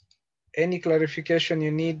 Any clarification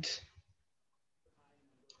you need?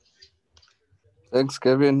 Thanks,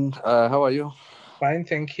 Kevin. How are you? Fine,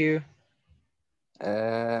 thank you.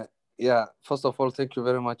 Yeah, first of all, thank you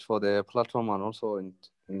very much for the platform and also in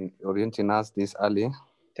orienting us this early.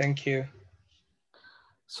 Thank you.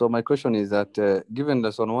 So my question is that given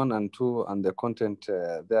lesson 1 and 2 and the content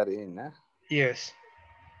therein, Yes.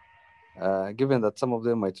 Given that some of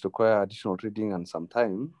them might require additional reading and some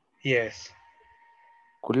time, yes,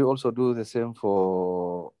 could you also do the same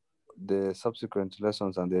for the subsequent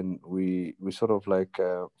lessons, and then we sort of like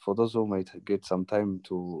for those who might get some time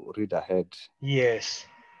to read ahead? Yes,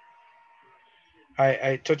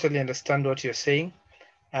 I totally understand what you're saying.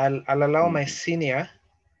 I'll allow my senior,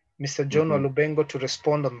 Mr. John Walubengo, to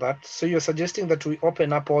respond on that. So you're suggesting that we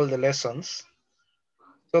open up all the lessons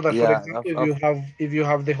so that, for example, if you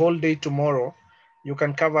have the whole day tomorrow, you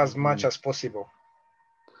can cover as much as possible.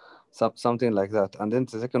 Something like that. And then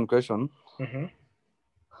the second question,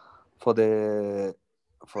 for the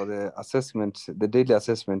assessment, the daily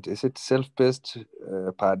assessment, is it self-paced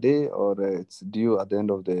per day, or it's due at the end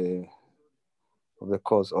of the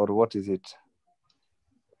course, or what is it?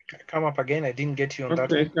 Come up again. I didn't get you on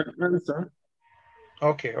that one. Okay, can answer.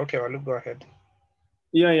 Okay, well, go ahead.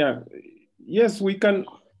 Yeah. Yes, we can.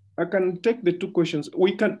 I can take the two questions.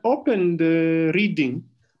 We can open the reading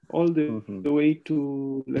all the way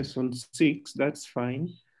to lesson 6. That's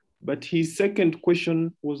fine. But his second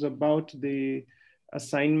question was about the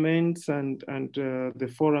assignments and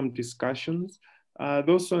the forum discussions.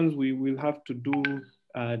 Those ones we will have to do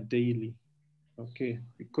daily, okay?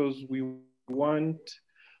 Because we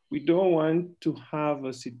don't want to have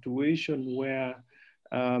a situation where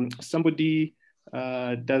somebody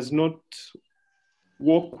does not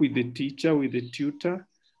work with the teacher, with the tutor,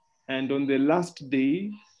 and on the last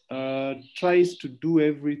day tries to do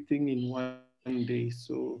everything in one day.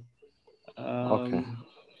 So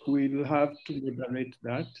we'll have to moderate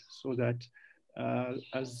that so that,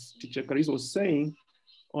 as Teacher Karis was saying,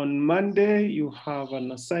 on Monday, you have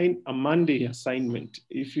a Monday assignment.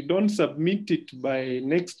 If you don't submit it by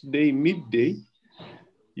next day, midday,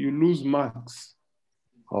 you lose marks.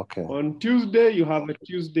 Okay. On Tuesday, you have a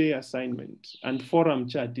Tuesday assignment and forum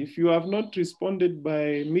chat. If you have not responded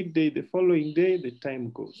by midday the following day, the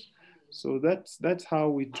time goes. So that's how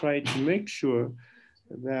we try to make sure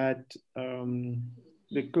that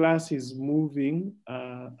the class is moving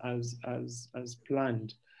as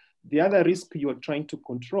planned. The other risk you're trying to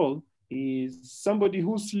control is somebody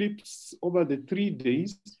who sleeps over the 3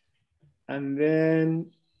 days, and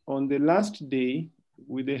then on the last day,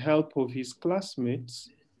 with the help of his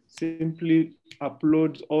classmates, simply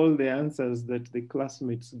uploads all the answers that the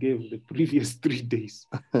classmates gave the previous 3 days.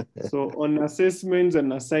 So on assessments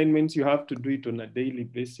and assignments, you have to do it on a daily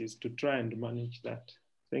basis to try and manage that.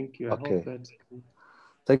 Thank you. I hope that's clear.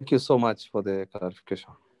 Thank you so much for the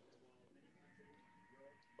clarification.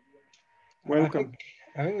 Welcome.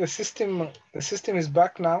 I think the system is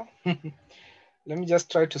back now. Let me just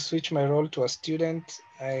try to switch my role to a student.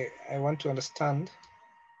 I want to understand.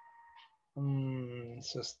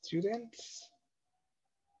 So students.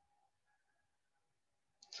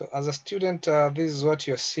 So as a student, this is what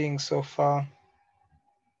you're seeing so far.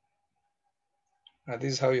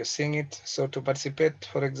 This is how you're seeing it. So to participate,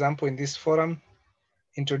 for example, in this forum,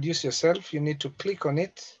 introduce yourself. You need to click on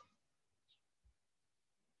it.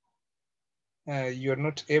 you're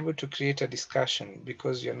not able to create a discussion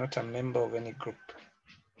because you're not a member of any group.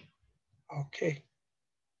 Okay.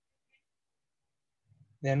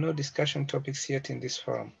 There are no discussion topics yet in this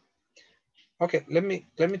forum. Okay, let me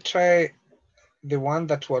try the one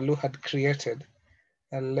that Walu had created.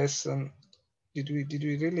 A lesson. Did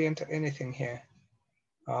we really enter anything here?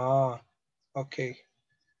 Ah, okay.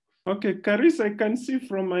 Okay, Caris, I can see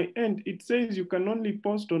from my end, it says you can only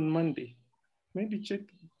post on Monday. Maybe check.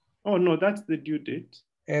 Oh no, that's the due date.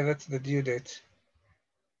 Yeah, that's the due date.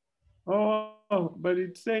 Oh, but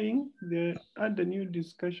it's saying they add a new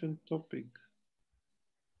discussion topic.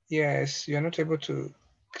 Yes, you're not able to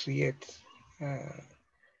create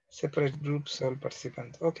separate groups or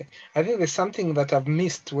participants. Okay, I think there's something that I've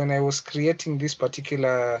missed when I was creating this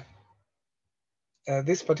particular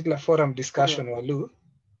forum discussion, Walu.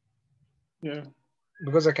 Yeah.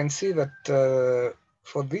 Because I can see that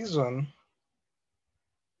for this one,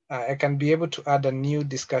 I can be able to add a new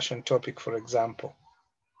discussion topic, for example,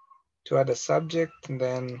 to add a subject and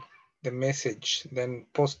then the message, then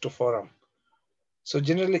post to forum. So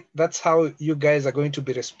generally, that's how you guys are going to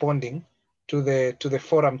be responding to the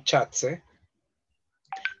forum chats.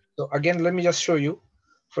 So again, let me just show you.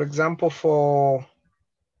 For example, for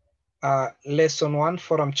lesson 1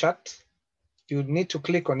 forum chat, you need to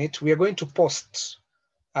click on it. We are going to post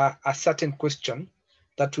a certain question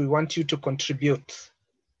that we want you to contribute.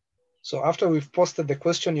 So after we've posted the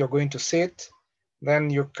question, you're going to say it. Then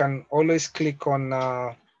you can always click on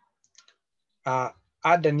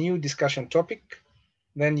add a new discussion topic.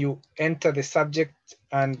 Then you enter the subject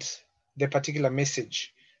and the particular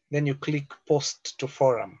message. Then you click post to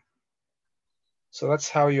forum. So that's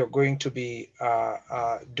how you're going to be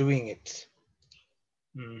doing it.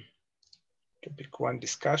 Topic 1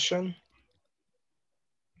 discussion.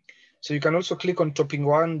 So you can also click on topic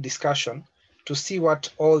 1 discussion to see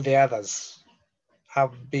what all the others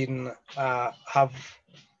have been, have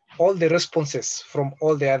all the responses from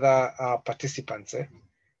all the other participants.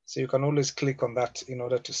 So you can always click on that in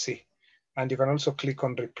order to see. And you can also click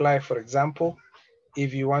on reply, for example,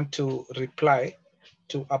 if you want to reply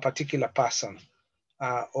to a particular person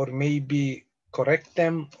or maybe correct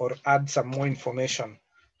them or add some more information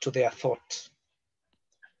to their thought.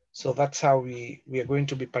 So that's how we are going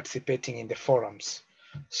to be participating in the forums.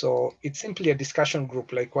 So it's simply a discussion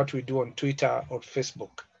group like what we do on Twitter or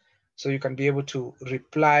Facebook. So you can be able to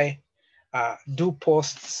reply, do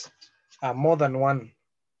posts, more than one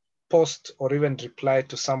post, or even reply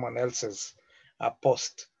to someone else's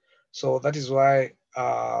post. So that is why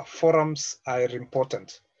forums are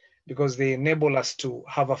important, because they enable us to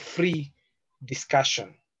have a free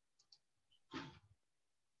discussion.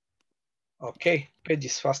 Okay, page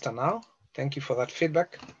is faster now. Thank you for that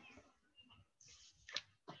feedback.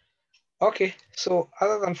 Okay, so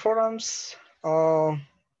other than forums, the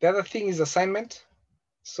other thing is assignment.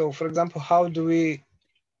 So for example, how do we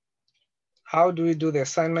do the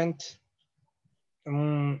assignment?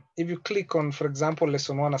 If you click on, for example,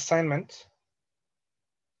 lesson 1 assignment,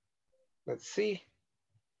 let's see.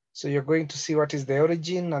 So you're going to see what is the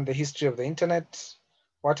origin and the history of the internet.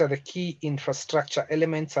 What are the key infrastructure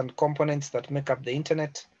elements and components that make up the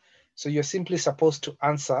internet? So you're simply supposed to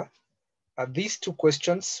answer these 2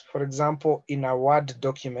 questions, for example, in a Word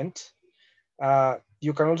document.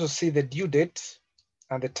 You can also see the due date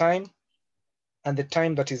and the time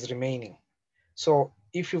that is remaining. So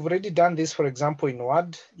if you've already done this, for example, in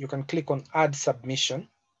Word, you can click on add submission.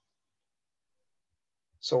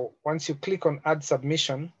 So once you click on add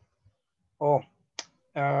submission,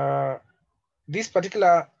 in this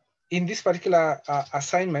particular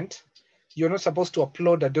assignment, you're not supposed to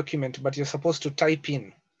upload a document, but you're supposed to type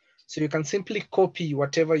in. So you can simply copy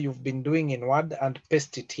whatever you've been doing in Word and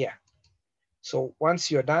paste it here. So once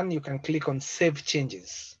you're done, you can click on save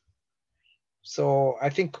changes. So I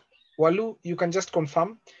think, Walu, you can just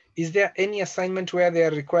confirm, is there any assignment where they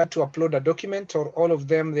are required to upload a document, or all of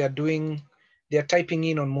them they are typing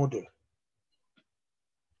in on Moodle?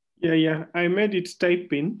 Yeah, I made it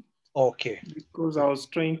type in. Okay. Because I was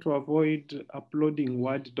trying to avoid uploading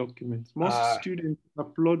Word documents. Most students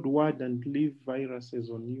upload Word and leave viruses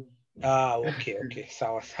on you. Okay.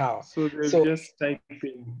 So they're just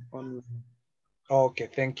typing online. Okay,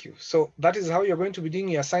 thank you. So that is how you're going to be doing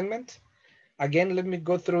your assignment. Again, let me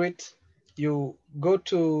go through it. You go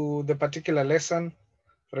to the particular lesson.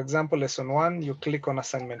 For example, lesson 1, you click on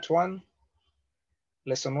assignment 1,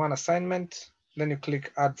 lesson 1 assignment, then you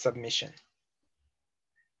click add submission.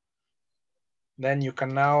 Then you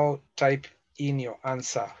can now type in your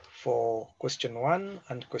answer for question 1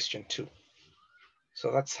 and question 2.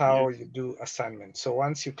 So that's how you do assignment. So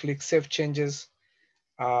once you click save changes,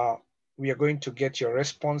 we are going to get your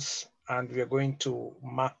response and we are going to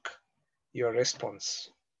mark your response.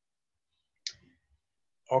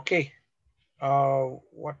 Okay.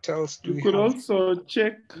 What else do we have? You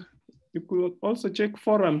could also check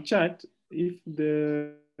forum chat if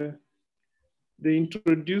the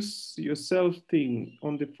introduce yourself thing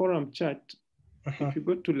on the forum chat. If you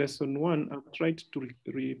go to lesson 1, I've tried to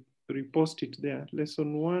repost it there.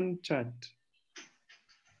 Lesson 1 chat.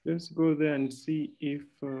 Just go there and see if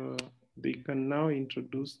they can now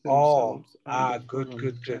introduce themselves.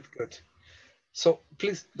 Good. So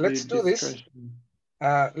please, let's do this.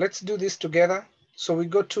 Let's do this together. So we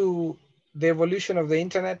go to the evolution of the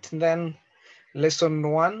internet and then lesson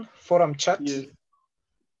 1, forum chat.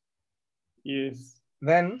 Yes.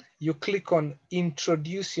 Then you click on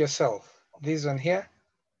introduce yourself. This one here.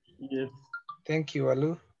 Yes. Thank you,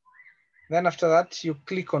 Alu. Then after that, you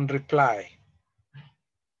click on reply.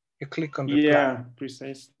 You click on reply. Yeah,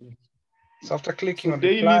 precisely. So after clicking on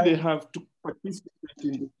daily reply, they have to participate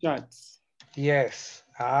in the chats. Yes.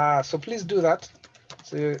 So please do that.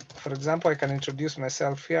 So for example, I can introduce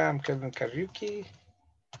myself here. I'm Kevin Kariuki.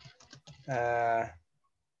 I'm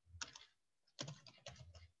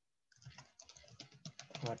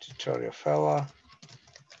a tutorial fellow,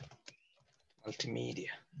 multimedia.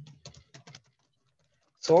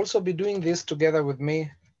 So also be doing this together with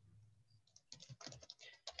me.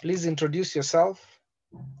 Please introduce yourself.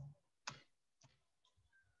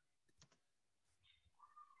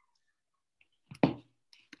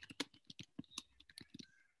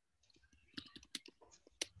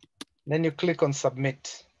 Then you click on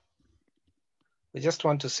submit. We just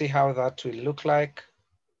want to see how that will look like.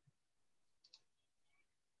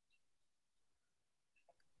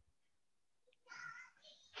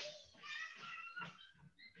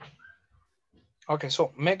 Okay,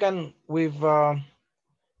 so Megan, we are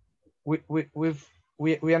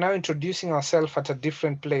now introducing ourselves at a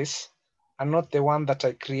different place and not the one that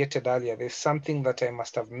I created earlier. There's something that I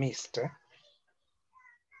must have missed.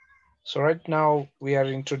 So right now we are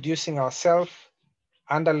introducing ourselves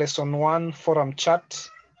under lesson 1 forum chat.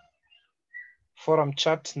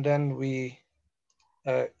 And then we,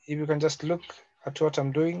 if you can just look at what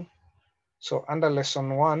I'm doing. So under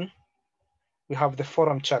lesson 1, we have the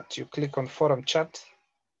forum chat. You click on forum chat.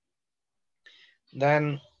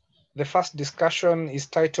 Then the first discussion is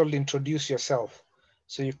titled Introduce Yourself.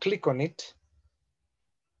 So you click on it.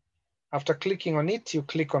 After clicking on it, you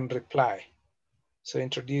click on reply. So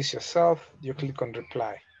introduce yourself, you click on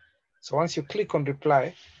reply. So once you click on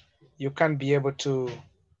reply, you can be able to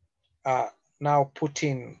now put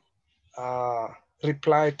in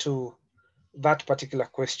reply to that particular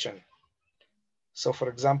question. So for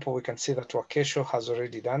example, we can see that Wakesho has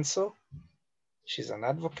already done so. She's an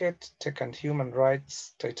advocate, tech and human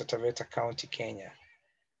rights, Taita Taveta County, Kenya.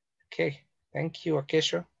 Okay, thank you,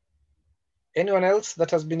 Wakesho. Anyone else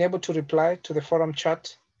that has been able to reply to the forum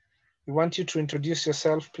chat? We want you to introduce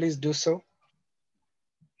yourself, please do so.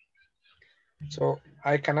 So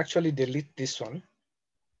I can actually delete this one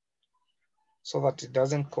so that it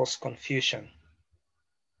doesn't cause confusion.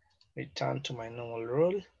 Return to my normal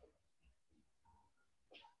role.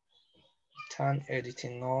 Turn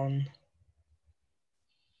editing on.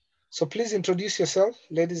 So please introduce yourself,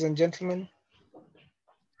 ladies and gentlemen,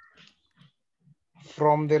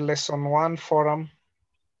 from the lesson 1 forum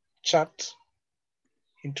chat.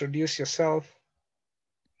 Introduce yourself.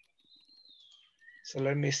 So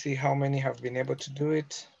let me see how many have been able to do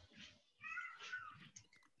it.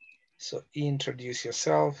 So introduce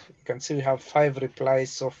yourself. You can see we have 5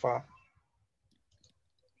 replies so far.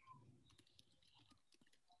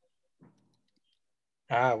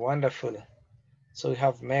 Wonderful. So we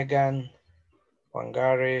have Megan,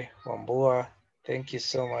 Wangari, Wambua. Thank you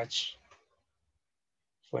so much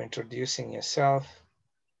for introducing yourself.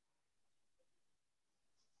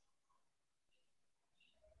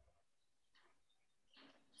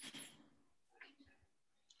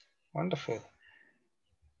 Wonderful.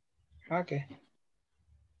 Okay.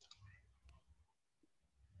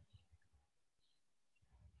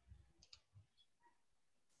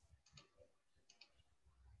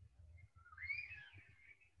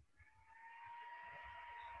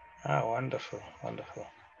 Wonderful, wonderful.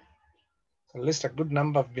 At least a good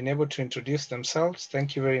number have been able to introduce themselves.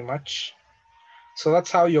 Thank you very much. So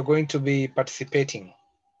that's how you're going to be participating.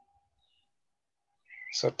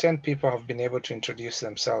 So 10 people have been able to introduce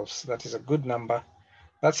themselves. That is a good number.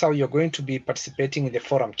 That's how you're going to be participating in the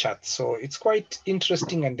forum chat. So it's quite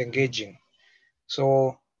interesting and engaging.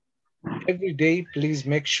 So every day, please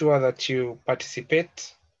make sure that you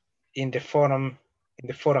participate in the forum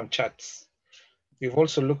chats. We've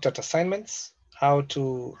also looked at assignments, how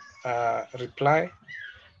to reply,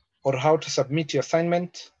 or how to submit your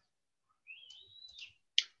assignment.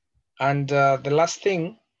 And the last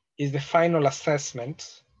thing is the final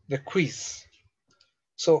assessment, the quiz.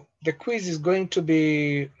 So the quiz is going to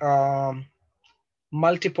be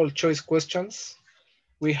multiple choice questions.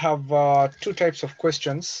 We have two types of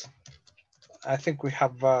questions. I think we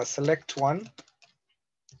have select one,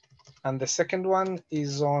 and the second one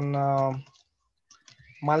is on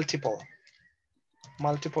multiple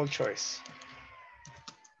choice.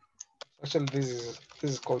 Actually, this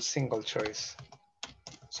is called single choice.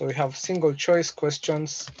 So we have single choice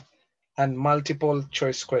questions and multiple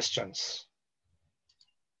choice questions.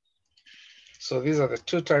 So these are the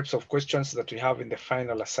two types of questions that we have in the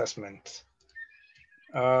final assessment.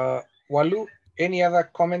 Walu, any other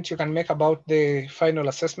comment you can make about the final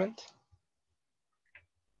assessment?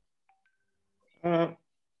 Not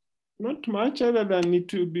much other than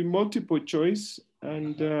it will be multiple choice,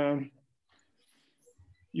 and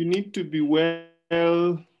you need to be well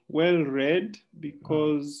read,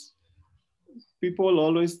 because people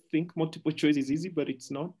always think multiple choice is easy, but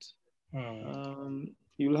it's not.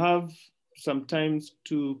 You'll have sometimes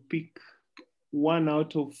to pick 1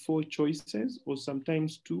 out of 4 choices, or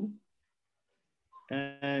sometimes 2.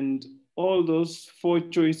 And all those 4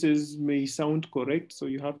 choices may sound correct, so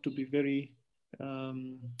you have to be very,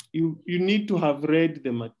 you need to have read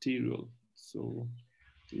the material. So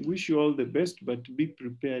we wish you all the best, but be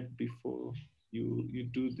prepared before you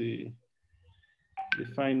do the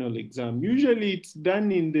final exam. Usually it's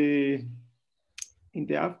done in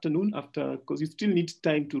the afternoon after, because you still need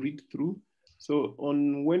time to read through. So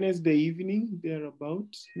on Wednesday evening, there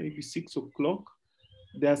about maybe 6 o'clock,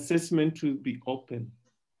 the assessment will be open,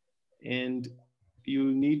 and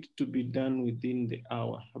you need to be done within the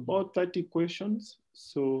hour. About 30 questions,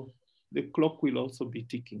 so the clock will also be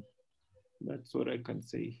ticking. That's what I can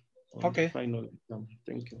say on the final exam.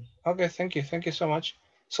 Thank you. Okay, thank you. Thank you so much.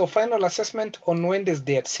 So final assessment on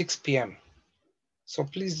Wednesday at 6 p.m. So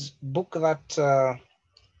please book that,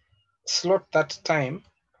 slot that time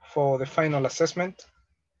for the final assessment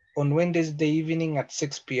on Wednesday evening at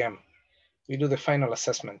 6 p.m. We do the final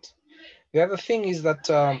assessment. The other thing is that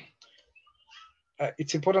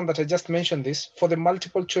it's important that I just mention this. For the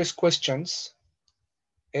multiple choice questions,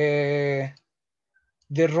 the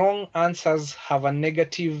wrong answers have a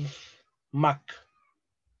negative mark,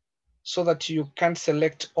 so that you can't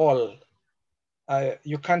select all.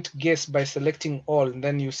 You can't guess by selecting all, and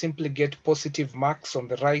then you simply get positive marks on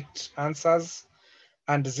the right answers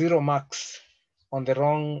and 0 marks on the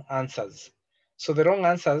wrong answers. So the wrong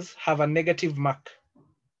answers have a negative mark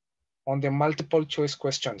on the multiple choice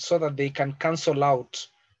questions, so that they can cancel out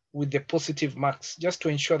with the positive marks, just to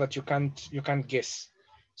ensure that you can't guess.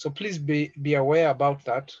 So please be aware about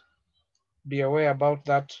that. Be aware about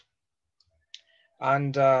that.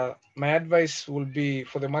 And my advice will be,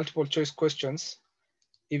 for the multiple choice questions,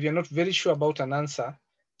 if you're not very sure about an answer,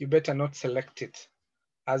 you better not select it,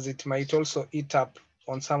 as it might also eat up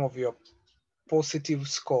on some of your positive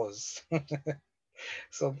scores.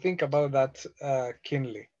 So think about that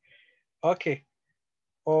keenly. Okay.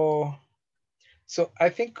 So I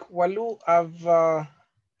think, Walu,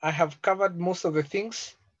 I have covered most of the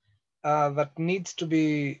things that needs to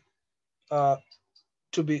be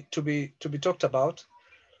talked about.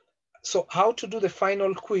 So how to do the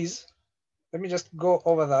final quiz? Let me just go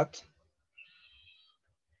over that.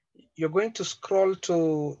 You're going to scroll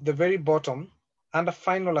to the very bottom under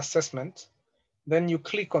final assessment. Then you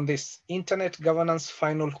click on this Internet Governance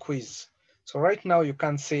Final Quiz. So right now you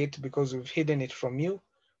can't see it because we've hidden it from you,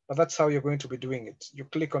 but that's how you're going to be doing it. You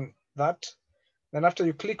click on that. Then after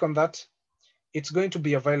you click on that, it's going to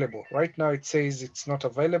be available. Right now it says it's not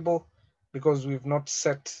available because we've not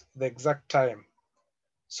set the exact time.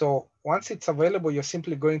 So once it's available, you're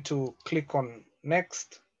simply going to click on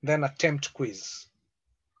next, then attempt quiz.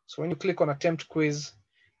 So when you click on attempt quiz,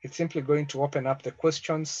 it's simply going to open up the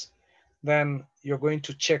questions. Then you're going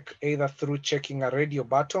to check either through checking a radio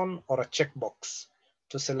button or a checkbox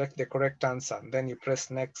to select the correct answer. And then you press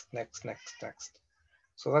next, next, next, next.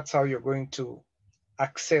 So that's how you're going to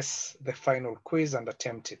access the final quiz and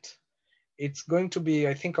attempt it. It's going to be,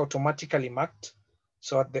 I think, automatically marked.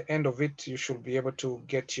 So at the end of it, you should be able to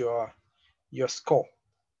get your score.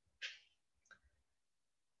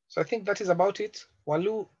 So I think that is about it.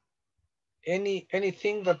 Walu,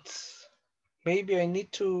 anything that maybe I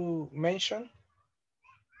need to mention?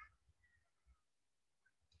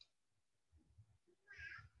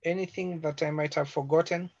 Anything that I might have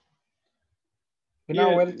forgotten? We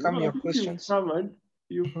now welcome your questions.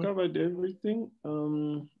 You've covered everything.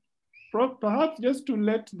 perhaps just to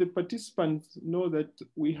let the participants know that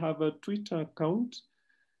we have a Twitter account.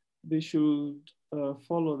 They should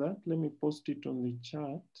follow that. Let me post it on the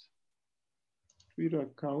chat. Twitter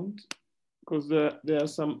account, because there are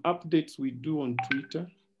some updates we do on Twitter.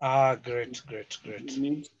 Ah, great, great, great. You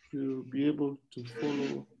need to be able to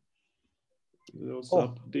follow those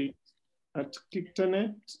updates at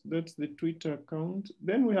Kictanet. That's the Twitter account.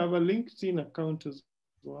 Then we have a LinkedIn account as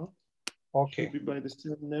well. Okay. Should be by the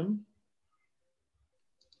same name.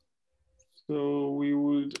 So we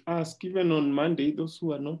would ask, even on Monday, those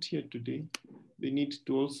who are not here today, they need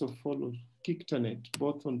to also follow Kictanet,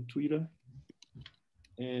 both on Twitter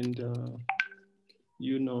and,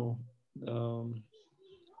 you know, the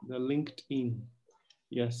LinkedIn.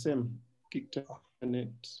 Yeah, same,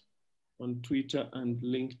 Kictanet on Twitter and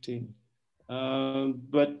LinkedIn.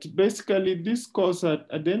 But basically this course, at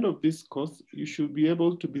the end of this course, you should be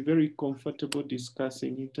able to be very comfortable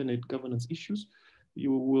discussing internet governance issues.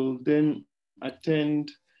 You will then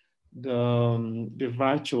attend the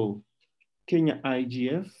virtual Kenya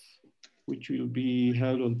IGF, which will be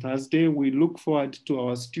held on Thursday. We look forward to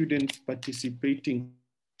our students participating,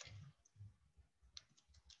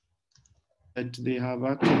 that they have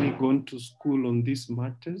actually gone to school on these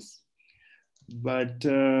matters. But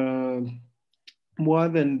more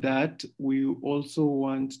than that, we also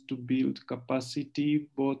want to build capacity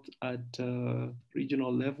both at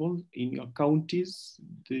regional level in your counties.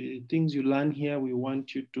 The things you learn here, we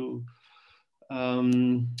want you to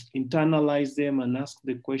internalize them and ask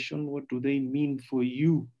the question, what do they mean for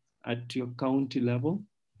you at your county level?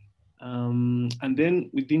 And then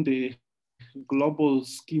within the global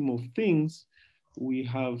scheme of things, we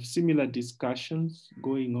have similar discussions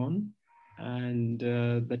going on, and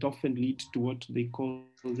that often lead to what they call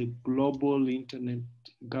the Global Internet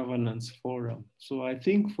Governance Forum. So I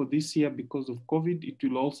think for this year, because of COVID, it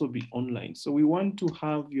will also be online. So we want to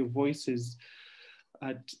have your voices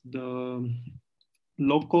at the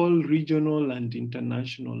local, regional, and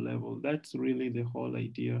international level. That's really the whole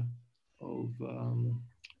idea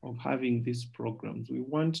of having these programs. We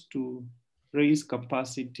want to raise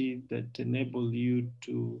capacity that enable you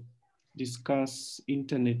to discuss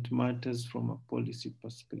internet matters from a policy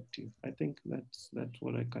perspective. I think that's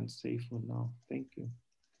what I can say for now. Thank you.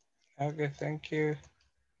 Okay, thank you.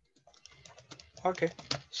 Okay,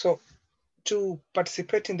 so to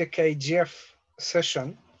participate in the KIGF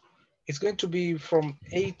session, it's going to be from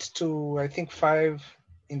 8 to I think 5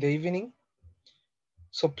 in the evening.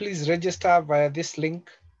 So please register via this link.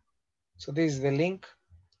 So this is the link.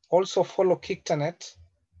 Also follow Kictanet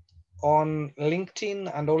on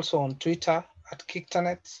LinkedIn and also on Twitter at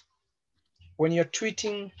Kictanet. When you're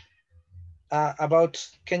tweeting about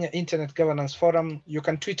Kenya Internet Governance Forum, you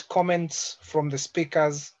can tweet comments from the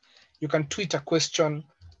speakers. You can tweet a question.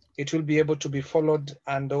 It will be able to be followed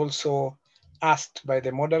and also asked by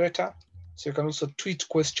the moderator. So you can also tweet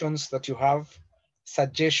questions that you have,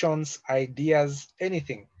 suggestions, ideas,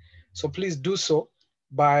 anything. So please do so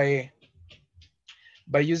by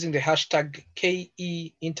using the hashtag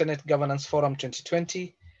KE Internet Governance Forum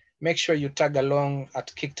 2020. Make sure you tag along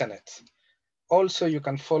at Kictanet. Also, you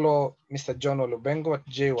can follow Mr. John Olubengo at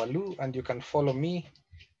jwalu, and you can follow me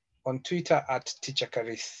on Twitter at Teacher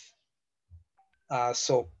Karis.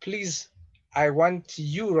 So please, I want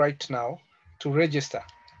you right now to register.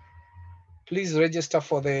 Please register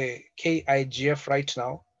for the KIGF right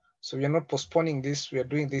now. So we are not postponing this, we are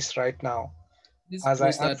doing this right now. Please as I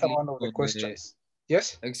post that answer link one of the on questions.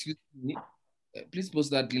 Yes? Excuse me. Please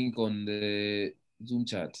post that link on the Zoom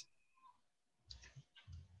chat.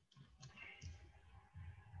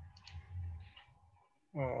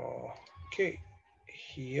 Okay,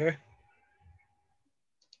 here.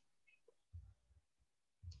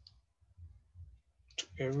 To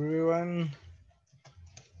everyone.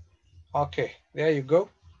 Okay, there you go.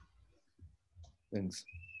 Thanks.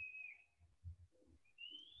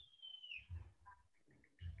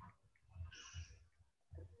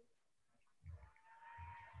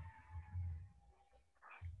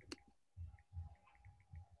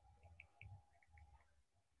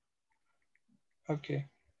 Okay.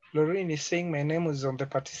 Lorraine is saying my name is on the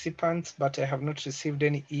participants, but I have not received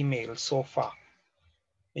any email so far.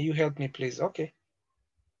 May you help me, please? Okay.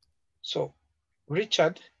 So,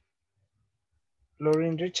 Richard,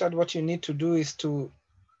 Richard, what you need to do is to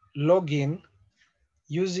log in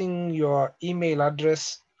using your email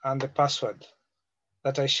address and the password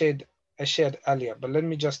that I shared earlier. But let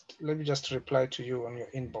me just reply to you on your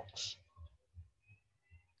inbox.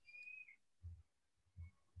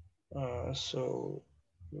 So,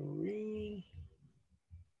 Lorraine.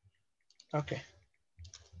 Okay.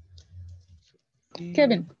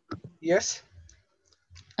 Kevin. Yes.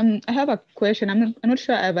 I have a question. I'm not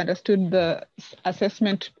sure I've understood the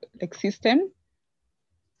assessment like system.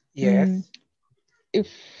 Yes.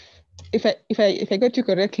 If I got you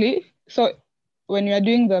correctly, so when you are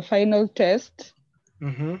doing the final test,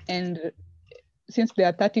 and since there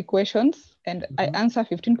are 30 questions, and I answer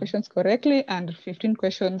 15 questions correctly, and 15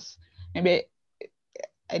 questions maybe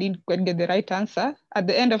I didn't quite get the right answer, at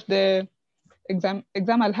the end of the exam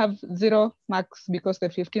I'll have 0 marks because the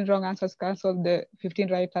 15 wrong answers cancel the 15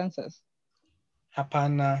 right answers.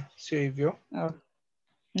 Hapana, sio hivyo. Oh.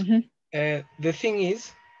 The thing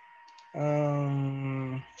is,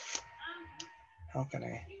 how can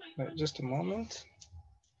I, just a moment.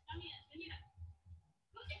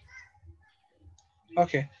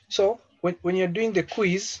 Okay, so when you're doing the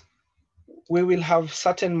quiz, we will have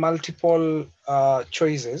certain multiple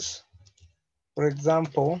choices. For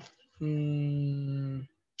example,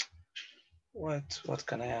 what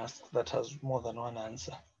can I ask that has more than one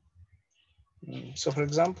answer? So for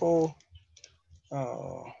example,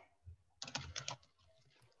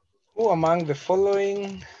 who among the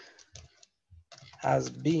following has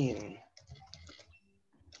been,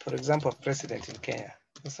 for example, president in Kenya,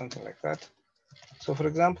 or something like that. So for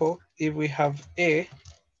example, if we have A,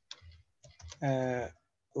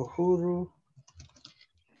 Uhuru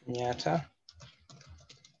Kenyatta,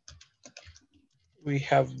 we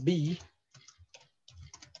have B,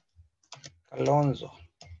 Kalonzo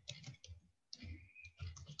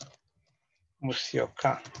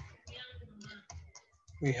Musyoka,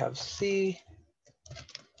 we have C,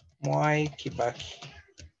 Mwai Kibaki,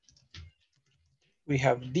 we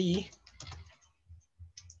have D,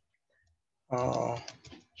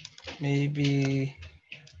 maybe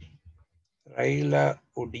Raila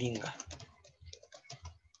Odinga.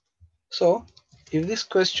 So if this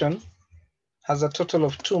question has a total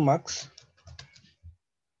of 2 marks,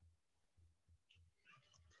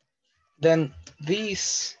 then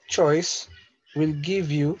this choice will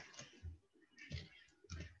give you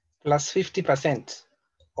plus 50%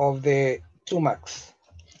 of the 2 marks.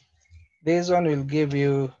 This one will give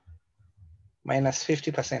you minus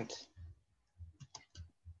 50%.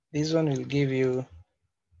 This one will give you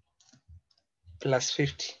plus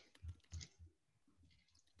 50%.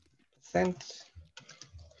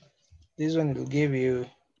 This one will give you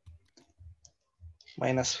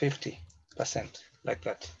minus 50%, like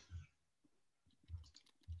that.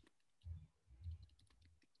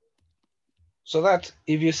 So that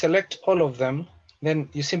if you select all of them, then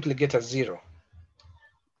you simply get a 0.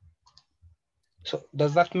 So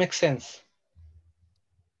does that make sense?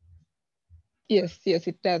 Yes,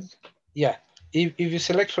 it does. Yeah, if you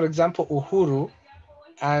select, for example, Uhuru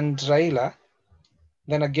and Raila,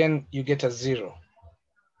 then again, you get a 0.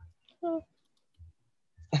 Oh.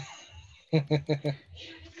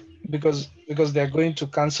 because they're going to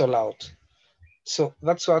cancel out. So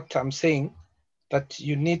that's what I'm saying, that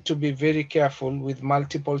you need to be very careful with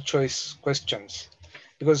multiple choice questions.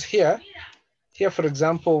 Because here, for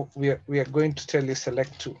example, we are going to tell you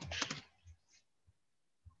select 2.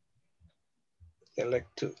 Select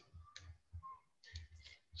 2.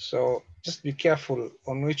 So just be careful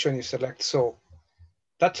on which one you select. So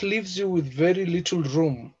that leaves you with very little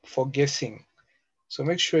room for guessing. So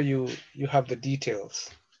make sure you have the details.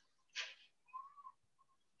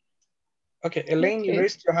 Okay, Elaine, you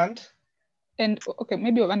raised your hand. And okay,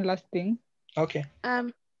 maybe one last thing. Okay.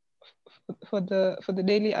 For the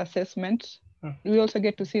daily assessment, we also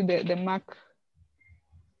get to see the mark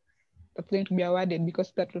that's going to be awarded,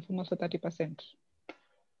 because that will form also 30%.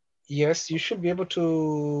 Yes, you should be able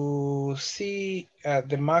to see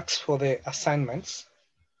the marks for the assignments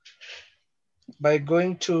by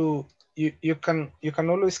going to, you can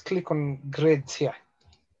always click on grades here.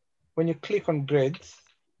 When you click on grades,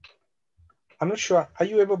 I'm not sure, are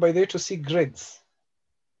you able by there to see grades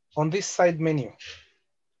on this side menu?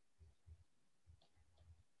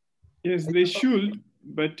 Yes, they should,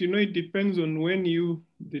 but it depends on when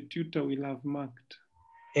the tutor will have marked.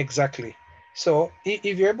 Exactly. So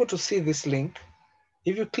if you're able to see this link,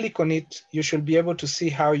 if you click on it, you should be able to see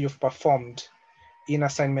how you've performed in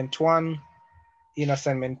assignment 1, in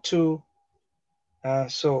assignment 2.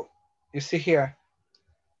 So you see here,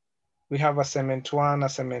 we have assignment 1,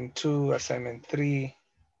 assignment 2, assignment 3,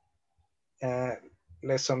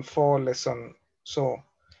 lesson 4, lesson. So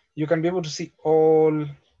you can be able to see all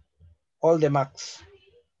the marks.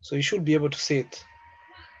 So you should be able to see it.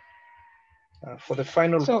 For the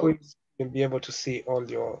final quiz, you'll be able to see all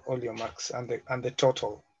your marks and the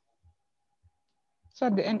total. So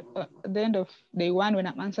at the end of day 1, when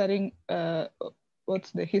I'm answering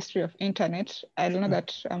what's the history of internet, I'll know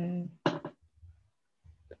that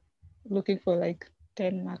looking for like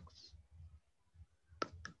 10 marks.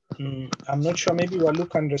 I'm not sure, maybe Walu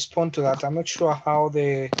can respond to that. I'm not sure how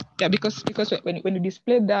they... Yeah, because when you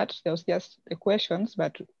displayed that, there was just the questions,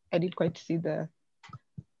 but I didn't quite see the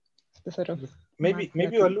sort of... Maybe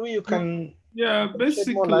Walu, you can... Yeah,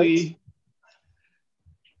 basically,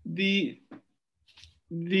 the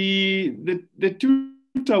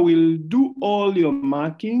tutor will do all your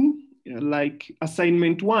marking. Like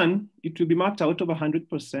assignment 1, it will be marked out of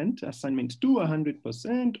 100%, assignment 2,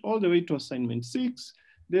 100%, all the way to assignment 6.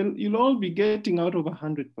 Then you'll all be getting out of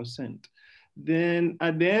 100%. Then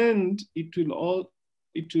at the end, it will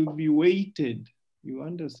be weighted, you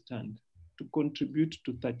understand, to contribute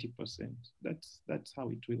to 30%. That's how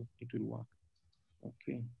it will work.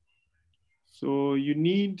 Okay. So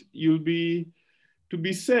to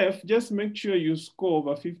be safe, just make sure you score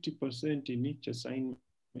over 50% in each assignment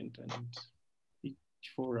and each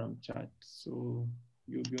forum chat. So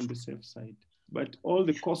you'll be on the safe side. But all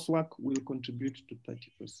the coursework will contribute to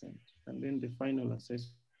 30%. And then the final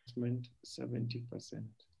assessment, 70%.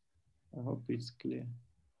 I hope it's clear.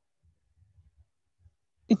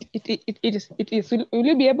 It is. Will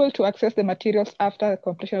you be able to access the materials after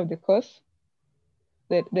completion of the course?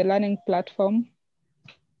 The learning platform?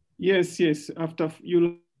 Yes. After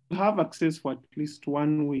you'll have access for at least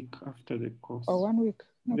 1 week after the course. Oh, 1 week.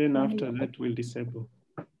 Then after that, we'll disable.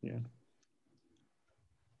 Yeah.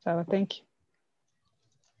 So thank you.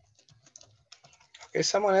 Okay,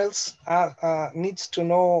 someone else needs to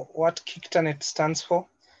know what KICTANET stands for.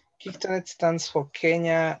 KICTANET stands for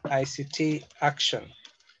Kenya ICT Action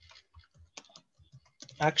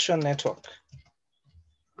Network.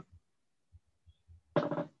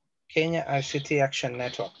 Kenya ICT Action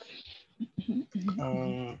Network.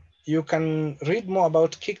 You can read more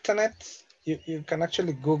about KICTANET. You can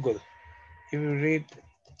actually Google. You will read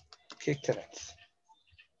KICTANET.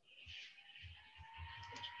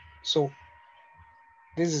 So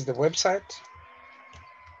this is the website.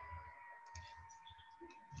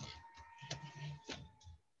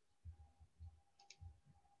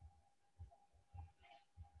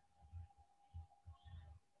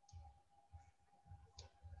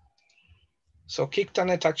 So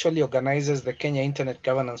KICTANET actually organizes the Kenya Internet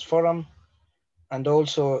Governance Forum and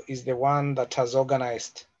also is the one that has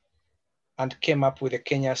organized and came up with the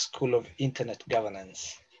Kenya School of Internet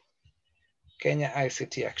Governance, Kenya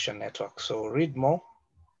ICT Action Network. So read more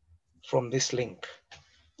from this link.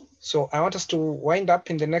 So I want us to wind up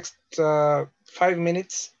in the next 5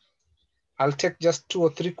 minutes. I'll take just 2 or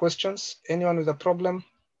 3 questions. Anyone with a problem?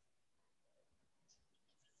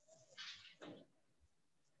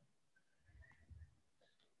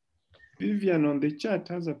 Vivian on the chat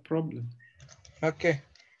has a problem. Okay.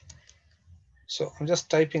 So I'm just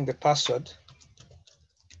typing the password.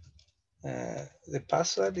 The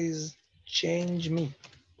password is change me.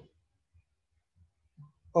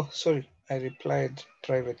 Oh, sorry. I replied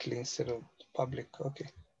privately instead of public. Okay.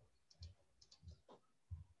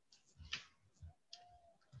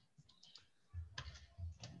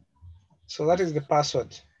 So that is the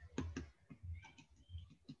password.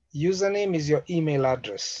 Username is your email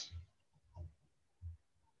address.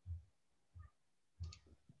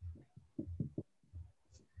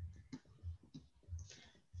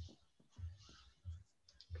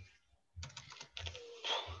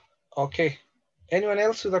 Okay. Anyone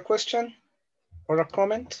else with a question or a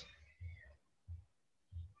comment?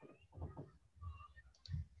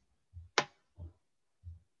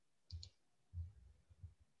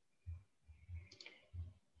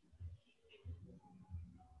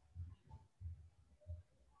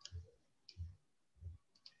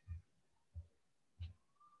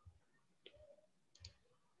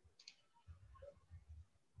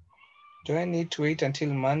 Do I need to wait until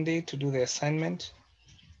Monday to do the assignment?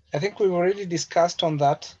 I think we've already discussed on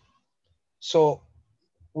that. So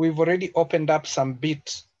we've already opened up some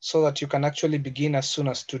bits so that you can actually begin as soon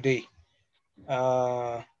as today.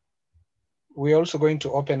 We're also going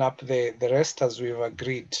to open up the rest as we've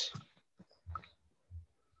agreed.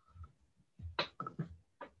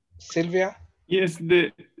 Sylvia? Yes,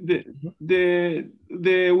 they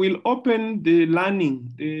will open the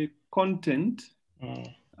learning, the content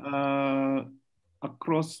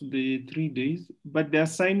across the 3 days, but the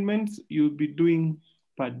assignments you'll be doing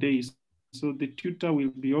per day. So the tutor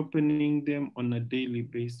will be opening them on a daily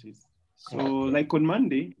basis. So like on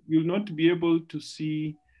Monday, you'll not be able to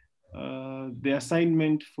see the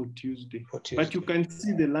assignment for Tuesday, but you can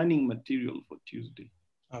see the learning material for Tuesday.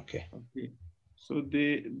 Okay. Okay. So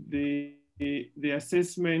the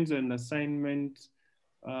assessments and assignments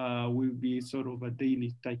will be sort of a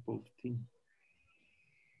daily type of thing.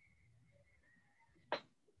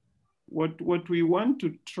 what we want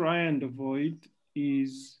to try and avoid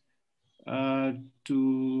is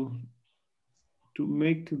to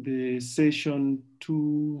make the session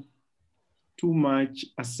too much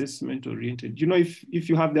assessment oriented. You know, if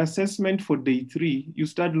you have the assessment for day 3, you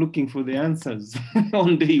start looking for the answers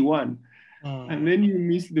on day 1. And then you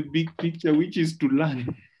miss the big picture, which is to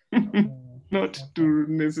learn, not to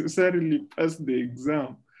necessarily pass the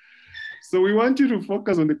exam. So we want you to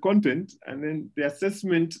focus on the content, and then the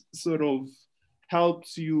assessment sort of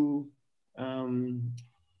helps you,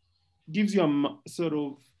 gives you a sort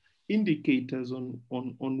of indicators on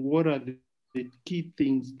what are the key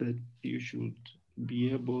things that you should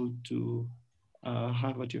be able to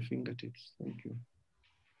have at your fingertips. Thank you.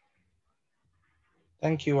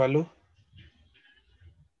 Thank you, Alu.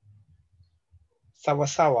 Sawa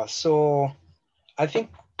sawa. So I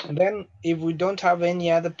think then if we don't have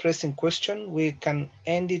any other pressing question, we can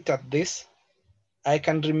end it at this. I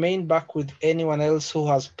can remain back with anyone else who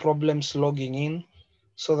has problems logging in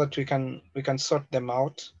so that we can sort them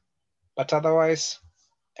out. But otherwise,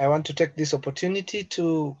 I want to take this opportunity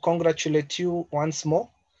to congratulate you once more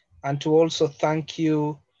and to also thank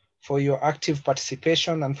you for your active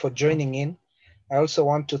participation and for joining in. I also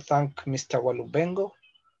want to thank Mr. Walubengo,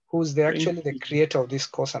 who's actually the creator of this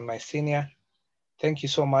course and my senior. Thank you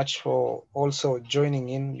so much for also joining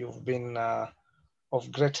in. You've been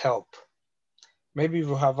of great help. Maybe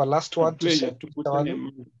you have a last word to say, Mr.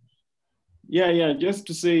 Walu? Yeah, just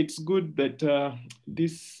to say it's good that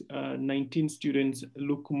these 19 students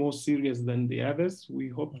look more serious than the others. We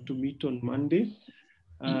hope to meet on Monday.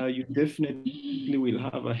 You definitely will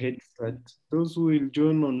have a head start. Those who will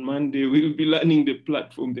join on Monday will be learning the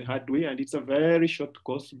platform the hard way, and it's a very short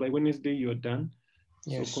course. By Wednesday, you're done.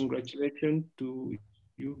 Yes. So congratulations to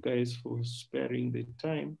you guys for sparing the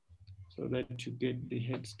time so that you get the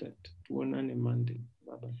head start. Tuonane Monday.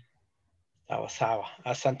 Bye-bye. Sawa sawa.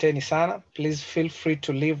 Asanteni sana. Please feel free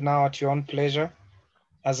to leave now at your own pleasure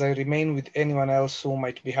as I remain with anyone else who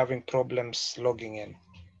might be having problems logging in.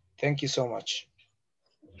 Thank you so much.